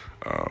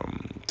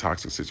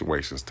 toxic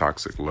situations,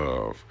 toxic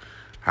love.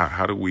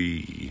 How do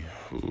we,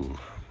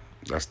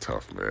 that's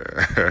tough,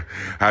 man.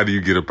 How do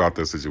you get about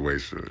that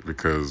situation?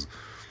 Because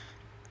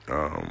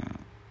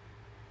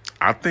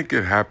I think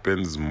it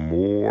happens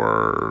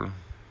more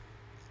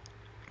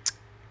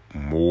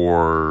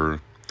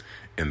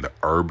in the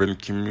urban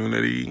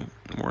community,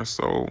 more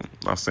so.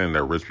 Not saying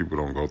that rich people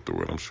don't go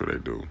through it. I'm sure they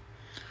do.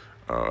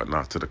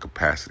 Not to the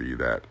capacity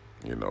that,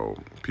 you know,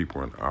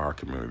 people in our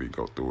community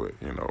go through it,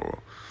 you know.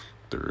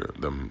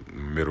 The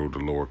middle to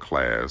lower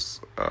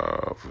class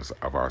of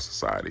our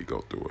society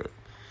go through it.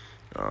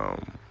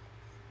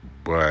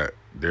 But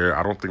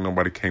I don't think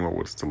nobody came up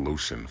with a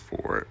solution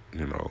for it,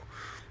 you know.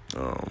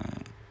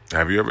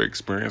 Have you ever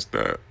experienced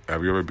that?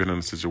 Have you ever been in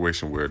a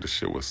situation where the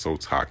shit was so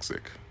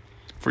toxic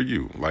for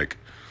you? Like,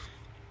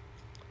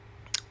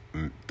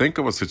 think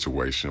of a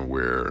situation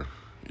where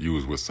you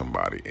was with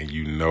somebody and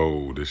you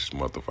know this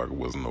motherfucker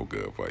wasn't no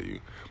good for you,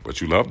 but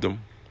you loved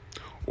him.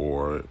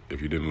 Or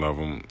if you didn't love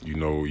him, you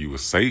know you were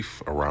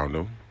safe around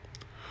him.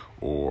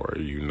 Or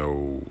you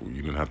know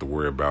you didn't have to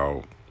worry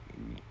about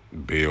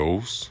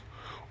bills.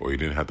 Or you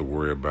didn't have to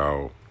worry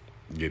about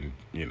getting,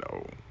 you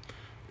know,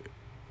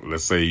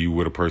 let's say you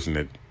with a person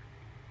that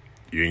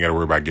you ain't got to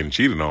worry about getting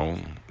cheated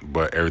on,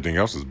 but everything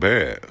else is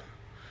bad.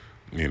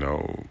 You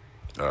know,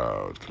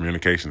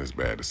 communication is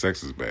bad. The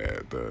sex is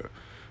bad.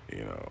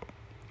 You know,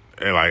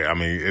 and like, I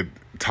mean,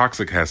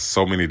 toxic has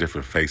so many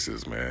different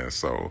faces, man.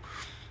 So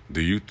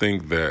do you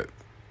think that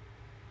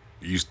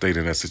you stayed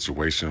in that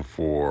situation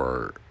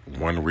for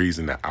one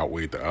reason that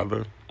outweighed the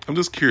other? I'm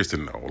just curious to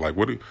know, like,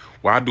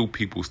 why do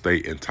people stay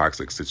in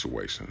toxic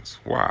situations?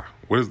 Why?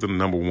 What is the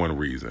number one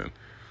reason?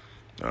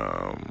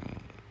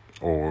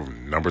 Or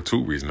number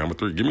two reason, number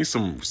three? Give me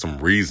some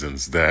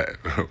reasons that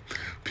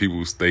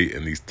people stay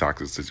in these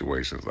toxic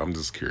situations. I'm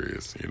just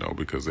curious, you know,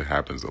 because it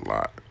happens a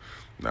lot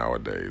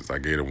nowadays. I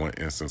gave it one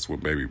instance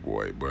with Baby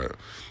Boy, but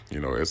you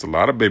know, it's a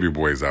lot of baby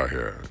boys out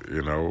here.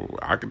 You know,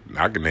 I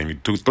can name you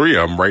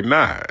 2-3 of them right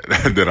now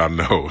that I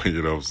know.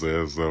 You know what I'm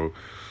saying? So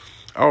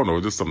I don't know,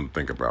 just something to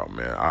think about,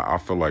 man. I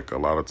feel like a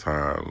lot of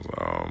times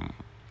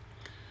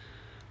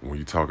when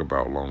you talk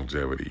about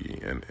longevity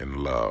and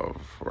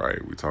love,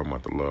 right? We talk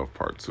about the love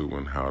part too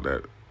and how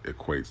that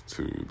equates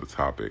to the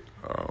topic.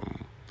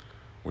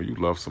 When you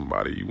love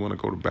somebody, you want to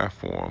go to bat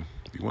for them.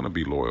 You want to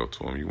be loyal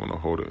to them. You want to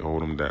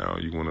hold them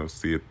down. You want to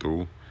see it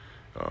through,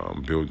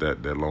 build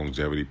that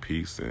longevity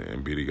piece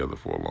and be together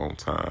for a long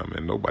time.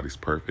 And nobody's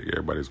perfect.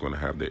 Everybody's going to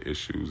have their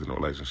issues in a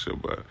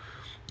relationship. But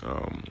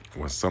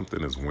when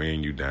something is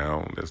weighing you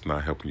down, that's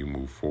not helping you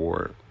move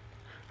forward,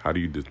 how do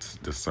you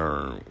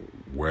discern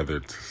whether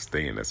to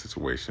stay in that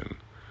situation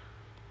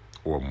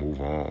or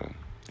move on?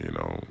 You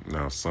know,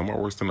 now some are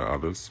worse than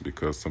others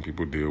because some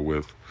people deal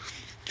with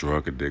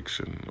drug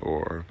addiction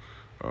or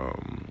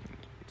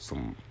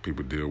some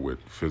people deal with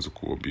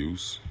physical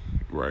abuse,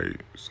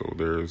 right? So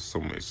there's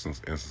some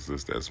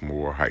instances that's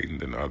more heightened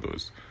than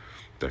others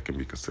that can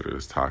be considered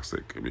as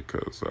toxic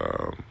because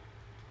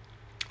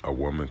a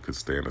woman could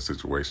stay in a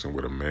situation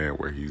with a man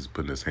where he's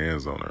putting his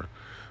hands on her,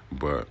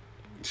 but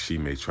she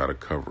may try to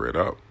cover it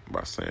up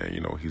by saying,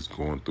 you know, he's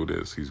going through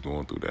this, he's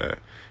going through that.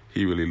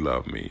 He really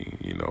loved me,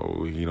 you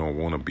know, he don't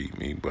want to beat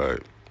me,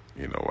 but,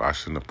 you know, I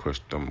shouldn't have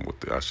pushed him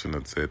with it. I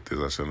shouldn't have said this,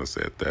 I shouldn't have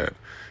said that.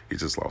 He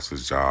just lost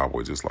his job or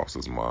he just lost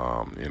his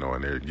mom, you know,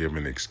 and they're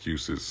giving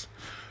excuses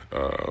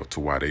to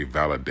why they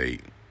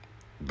validate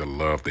the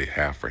love they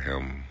have for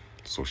him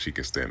so she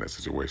can stay in that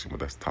situation.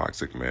 But that's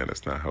toxic, man.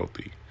 That's not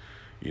healthy,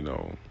 you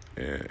know.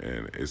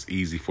 And it's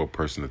easy for a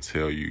person to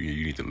tell you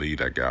you need to leave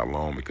that guy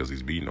alone because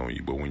he's beating on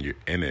you. But when you're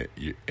in it,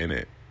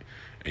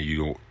 and you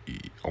don't.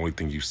 Only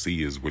thing you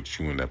see is what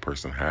you and that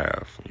person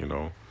have, you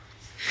know.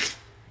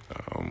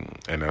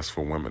 And that's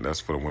for women. That's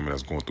for the women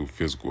that's going through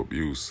physical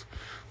abuse.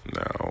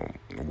 Now,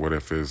 what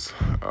if it's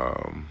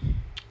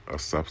a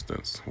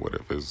substance? What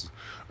if it's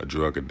a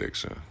drug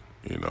addiction?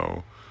 You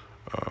know,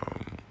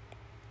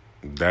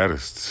 that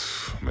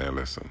is, man.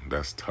 Listen,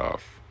 that's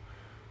tough.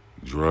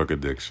 Drug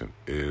addiction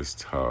is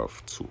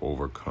tough to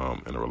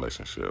overcome in a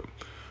relationship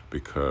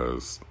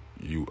because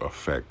you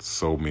affect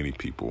so many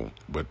people,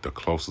 but the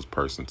closest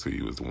person to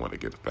you is the one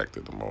that gets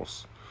affected the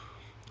most.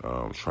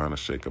 Trying to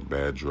shake a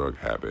bad drug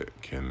habit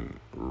can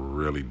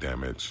really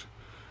damage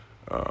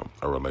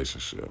a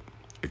relationship.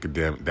 It could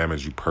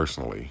damage you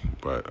personally,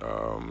 but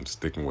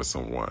sticking with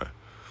someone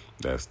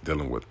that's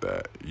dealing with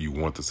that, you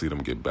want to see them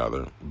get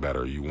better.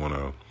 You want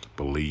to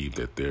believe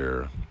that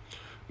they're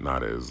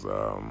not as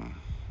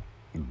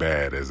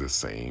bad as it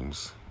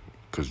seems,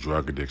 because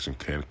drug addiction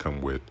can come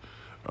with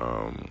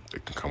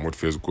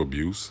physical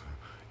abuse.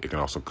 It can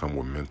also come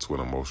with mental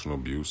and emotional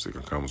abuse. It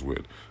can come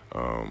with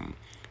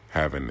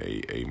having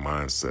a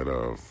mindset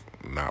of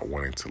not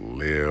wanting to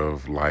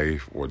live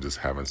life or just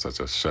having such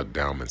a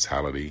shutdown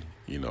mentality.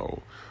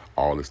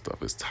 All this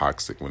stuff is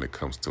toxic when it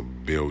comes to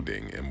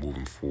building and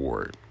moving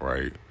forward,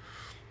 right?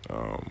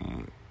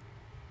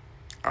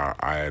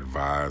 I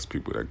advise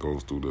people that go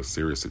through the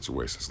serious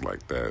situations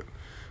like that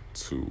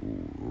to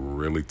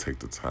really take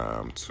the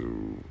time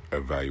to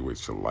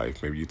evaluate your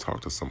life. Maybe you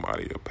talk to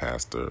somebody, a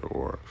pastor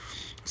or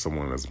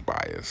someone that's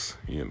biased,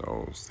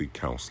 seek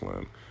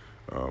counseling.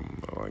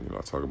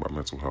 I talk about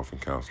mental health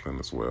and counseling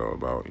as well,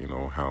 about,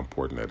 how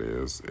important that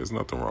is. There's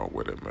nothing wrong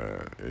with it,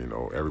 man.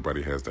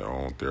 Everybody has their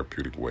own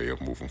therapeutic way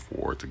of moving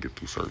forward to get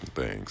through certain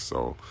things.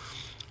 So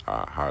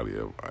I highly,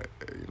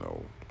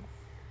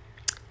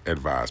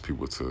 advise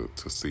people to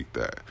seek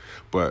that.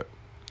 But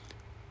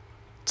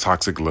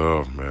toxic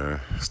love,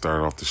 man.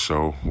 Start off the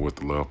show with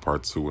the love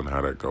part 2 and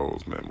how that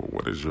goes, man. But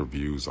what is your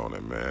views on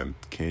it, man?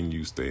 Can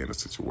you stay in a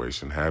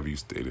situation? Have you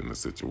stayed in a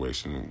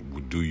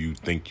situation? Do you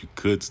think you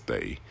could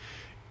stay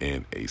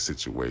in a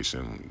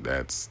situation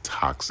that's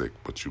toxic,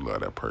 but you love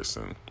that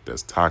person?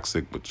 That's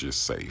toxic, but you're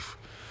safe.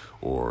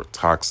 Or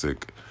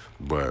toxic,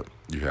 but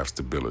you have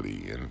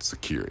stability and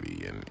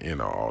security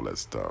and, all that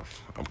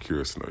stuff. I'm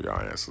curious to know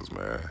your answers,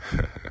 man.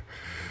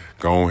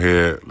 Go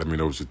ahead. Let me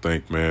know what you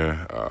think,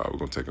 man. We're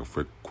going to take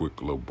a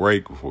quick little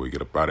break before we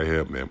get up out of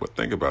here, man. But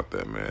think about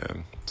that,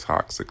 man.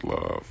 Toxic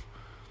love.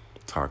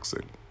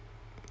 Toxic.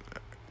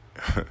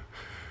 Man,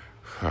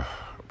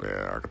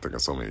 I can think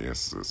of so many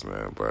instances,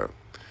 man. But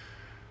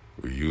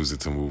we use it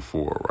to move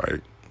forward,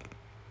 right?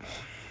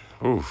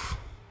 Oof.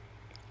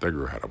 That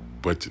girl had a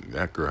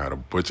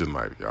butcher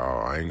knife,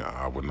 y'all.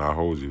 I would not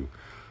hold you.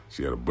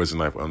 She had a butcher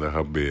knife under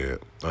her bed,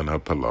 under her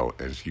pillow,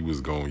 and she was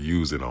going to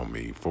use it on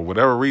me. For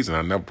whatever reason,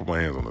 I never put my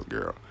hands on this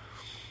girl.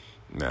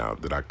 Now,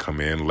 did I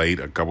come in late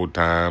a couple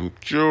times?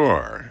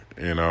 Sure.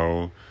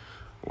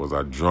 Was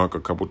I drunk a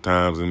couple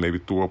times and maybe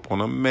threw up on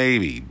her?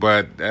 Maybe.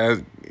 But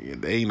there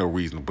ain't no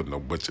reason to put no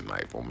butcher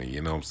knife on me,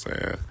 you know what I'm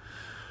saying?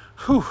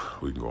 Whew,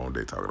 we can go on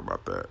day talking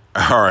about that.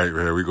 All right,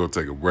 man, we're going to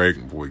take a break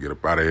before we get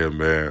up out of here,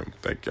 man.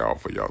 Thank y'all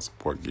for y'all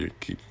support.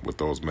 Keep with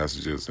those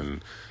messages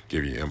and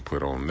give you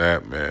input on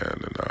that,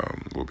 man. And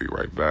we'll be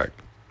right back.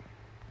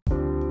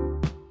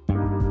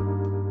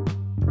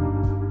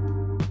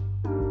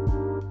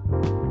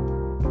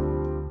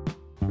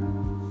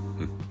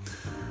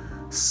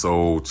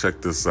 So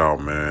check this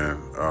out, man.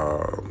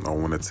 I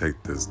want to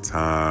take this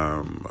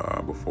time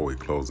before we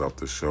close out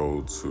the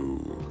show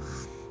to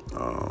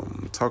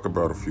talk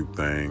about a few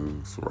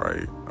things,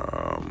 right?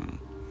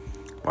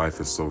 Life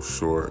is so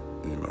short,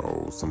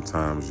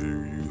 sometimes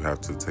you have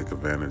to take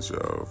advantage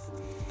of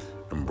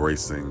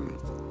embracing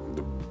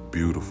the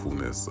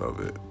beautifulness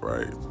of it,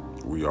 right?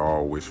 We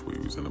all wish we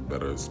was in a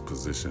better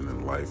position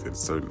in life in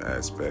certain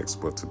aspects,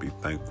 but to be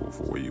thankful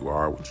for where you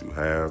are, what you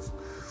have,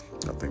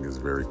 I think is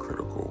very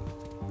critical.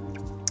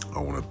 I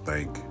want to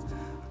thank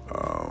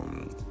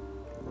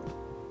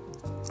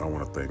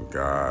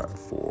God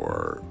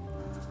for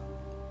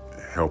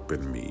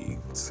helping me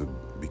to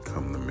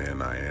become the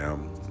man I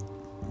am,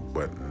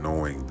 but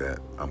knowing that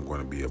I'm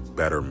going to be a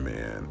better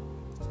man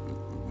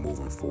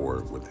moving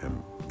forward with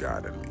him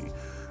guiding me.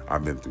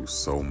 I've been through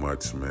so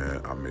much,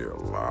 man. I made a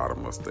lot of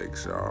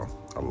mistakes, y'all.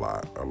 A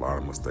lot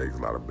of mistakes,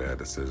 a lot of bad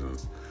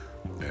decisions,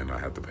 and I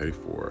had to pay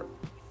for it.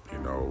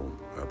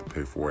 I had to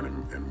pay for it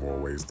in more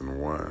ways than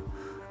one.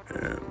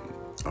 And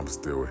I'm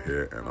still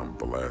here, and I'm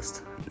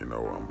blessed.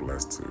 I'm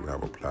blessed to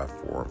have a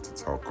platform to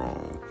talk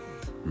on,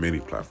 many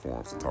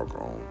platforms to talk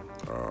on,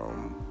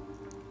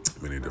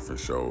 many different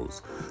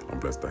shows. I'm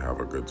blessed to have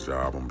a good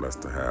job. I'm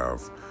blessed to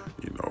have,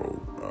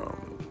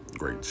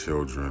 great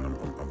children.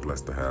 I'm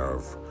blessed to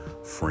have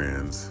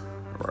friends,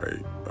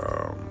 right?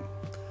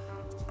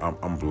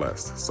 I'm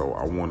blessed. So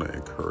I want to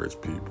encourage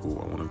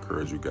people. I want to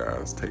encourage you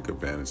guys, take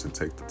advantage and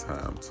take the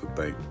time to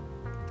thank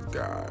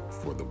God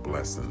for the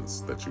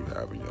blessings that you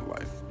have in your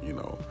life.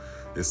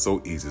 It's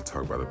so easy to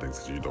talk about the things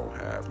that you don't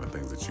have and the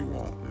things that you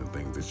want and the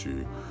things that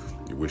you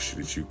wish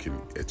that you can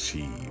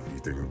achieve.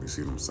 You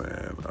see what I'm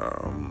saying?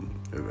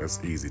 That's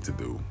easy to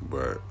do,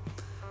 but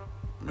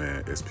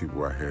man, it's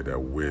people out here that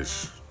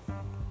wish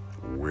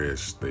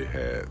they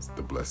had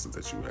the blessings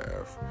that you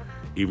have,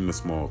 even the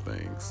small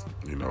things.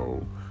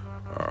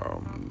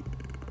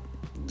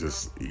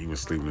 Just even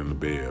sleeping in the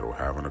bed, or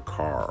having a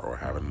car, or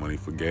having money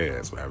for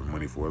gas, or having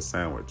money for a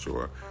sandwich,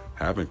 or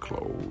having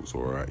clothes,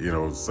 or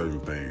certain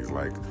things.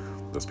 Like,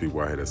 there's people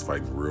out here that's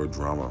fighting real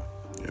drama,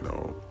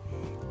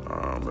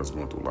 that's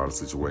going through a lot of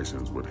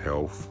situations with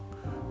health,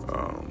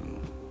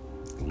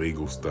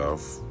 legal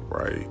stuff,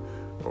 right,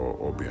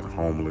 or being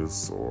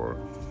homeless, or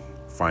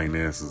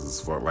finances. As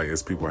far like,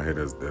 it's people out here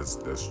that's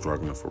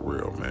struggling for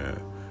real,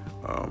 man.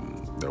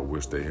 That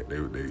wish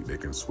they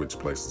can switch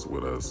places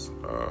with us.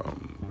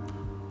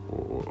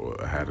 Or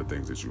have the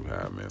things that you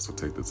have, man. So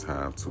take the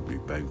time to be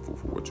thankful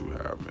for what you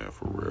have, man,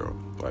 for real.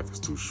 Life is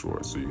too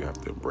short, so you have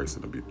to embrace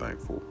it and be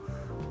thankful.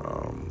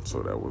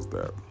 So that was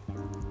that.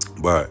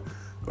 But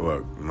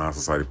Look, NaS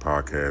Society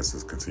podcast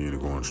is continuing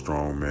to going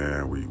strong,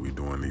 man. We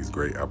doing these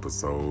great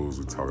episodes.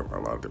 We talking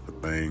about a lot of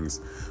different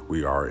things.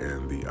 We are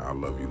in the I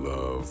Love You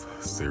Love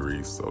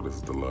series, so this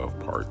is the love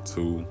part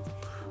 2.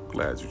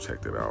 Glad you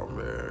checked it out,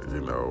 man.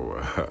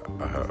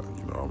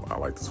 I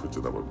like to switch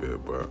it up a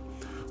bit, but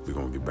we're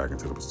going to get back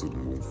into the pursuit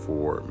and move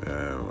forward,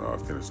 man.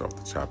 Finish off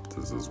the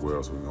chapters as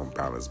well, so we're going to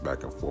balance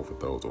back and forth with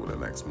those over the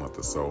next month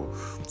or so.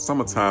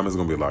 Summertime is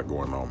going to be a lot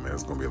going on, man.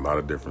 It's going to be a lot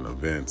of different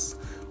events.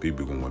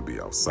 People are going to want to be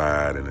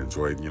outside and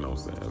enjoy it, you know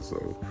what I'm saying?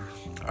 So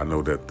I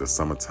know that the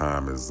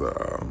summertime is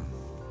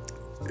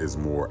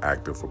more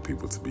active for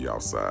people to be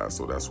outside,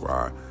 so that's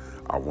why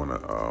I want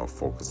to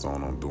focus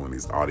on doing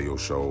these audio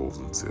shows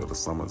until the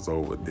summer's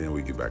over. Then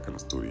we get back in the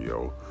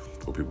studio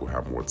where people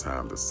have more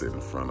time to sit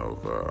in front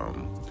of a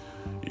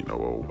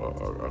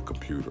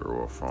computer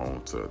or a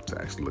phone to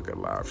actually look at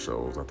live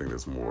shows. I think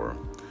there's more,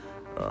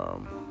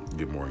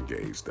 get more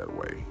engaged that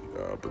way.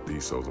 But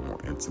these shows are more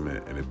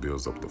intimate, and it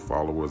builds up the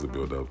followers, it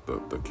builds up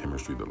the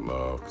chemistry, the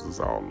love, because it's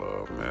all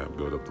love, man.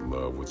 Build up the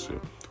love with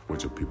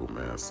your people,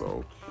 man.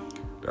 So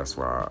that's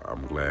why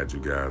I'm glad you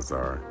guys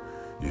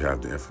you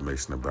have the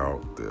information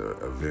about the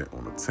event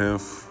on the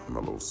 10th. I'm a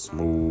little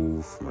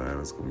smooth, man.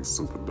 It's going to be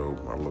super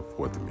dope. I look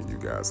forward to meeting you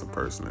guys in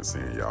person and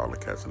seeing y'all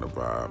and catching the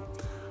vibe.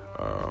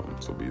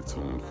 So be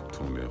tuned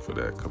in for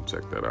that. Come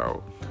check that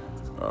out.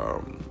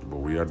 But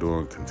we are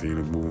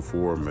continue moving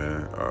forward,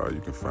 man.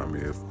 You can find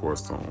me, of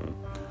course, on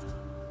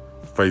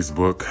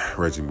Facebook,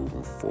 Reggie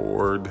Moving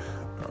Forward.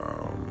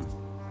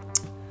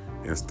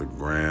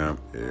 Instagram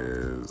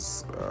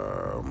is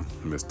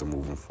Mr.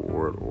 Moving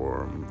Forward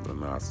or the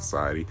NaS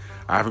Society.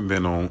 I haven't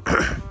been on.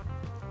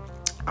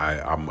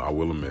 I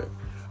will admit,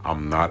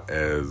 I'm not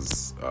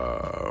as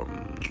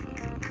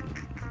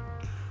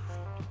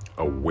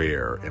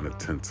aware and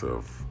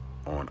attentive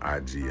on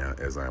IG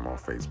as I am on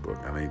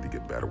Facebook. I need to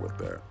get better with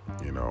that.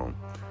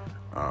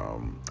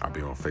 I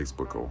be on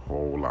Facebook a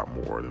whole lot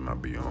more than I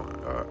be on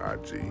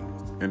IG.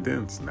 And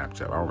then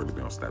Snapchat. I don't really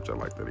be on Snapchat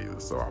like that either.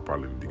 So I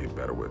probably need to get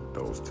better with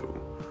those two.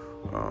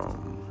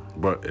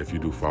 But if you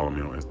do follow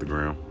me on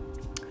Instagram,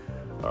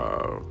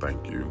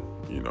 thank you.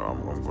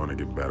 I'm going to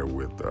get better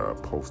with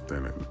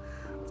posting and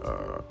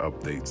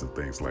updates and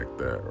things like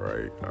that,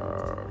 right?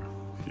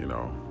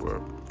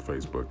 But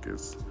Facebook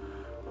is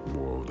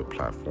more of the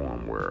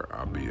platform where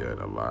I'll be at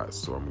a lot.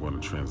 So I'm going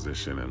to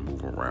transition and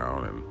move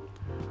around and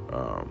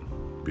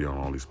be on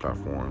all these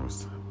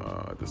platforms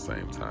at the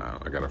same time.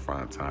 I gotta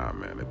find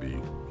time, man. It'd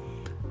be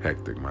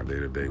hectic my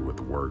day-to-day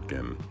with work,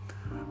 and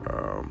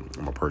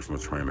I'm a personal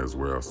trainer as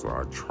well, so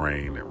I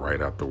train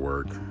right after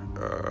work,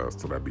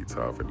 so that'd be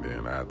tough. And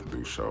then I have to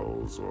do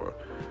shows, or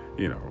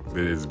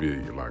there's be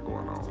a lot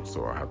going on,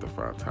 so I have to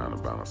find time to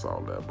balance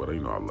all that. But I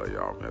love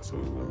y'all, man, so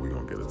we're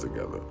gonna get it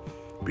together.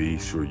 Be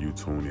sure you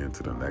tune in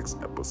to the next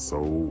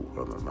episode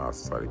of the NaS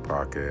Society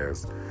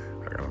podcast.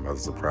 I got another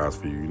surprise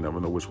for you. You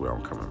never know which way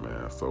I'm coming,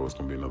 man. So it's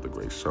going to be another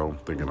great show.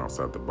 Thinking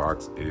Outside the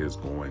Box is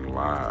going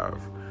live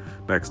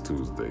next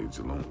Tuesday,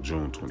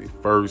 June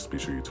 21st. Be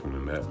sure you tune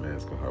in that, man.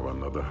 It's going to have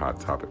another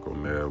hot topic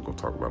on there. We're going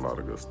to talk about a lot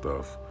of good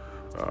stuff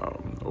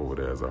over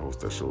there as I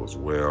host that show as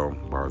well.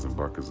 Bars and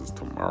Buckets is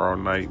tomorrow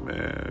night,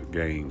 man.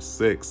 Game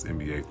 6,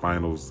 NBA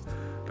Finals.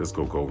 Let's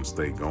go Golden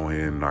State. Go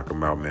ahead and knock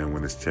them out, man.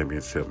 Win this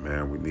championship,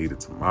 man. We need it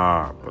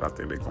tomorrow, but I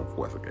think they're going to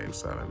force a Game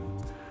 7.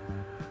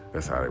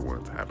 That's how they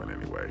want it to happen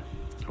anyway.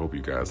 Hope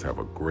you guys have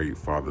a great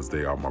Father's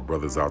Day. All my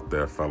brothers out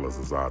there, fellas,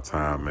 it's our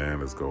time, man.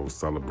 Let's go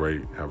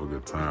celebrate. Have a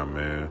good time,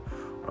 man.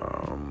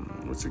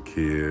 With your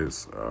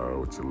kids,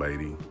 with your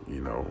lady,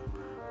 eat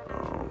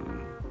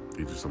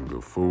you some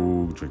good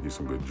food, drink you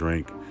some good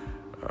drink.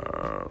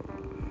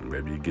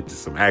 Maybe you get you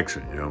some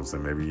action, you know what I'm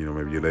saying? Maybe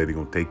your lady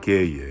gonna take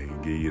care of you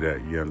and give you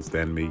that, you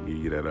understand me? Give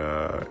you that,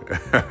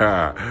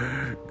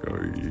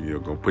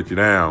 gonna put you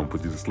down,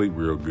 put you to sleep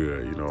real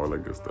good, all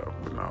that good stuff.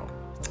 But no,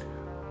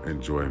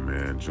 enjoy,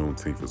 man.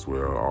 Juneteenth as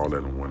well, all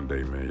that in one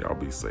day, man. Y'all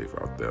be safe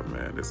out there,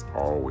 man. It's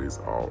always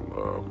all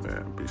love,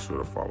 man. Be sure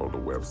to follow the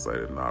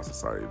website at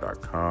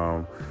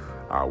NaSSociety.com.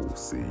 I will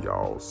see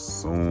y'all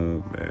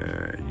soon,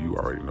 man. You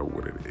already know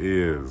what it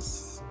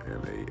is.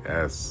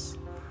 NaS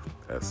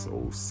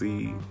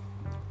Society.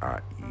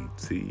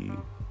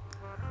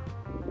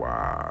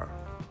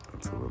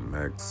 Until the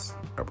next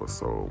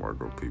episode, my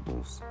good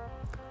peoples,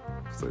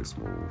 stay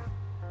smooth.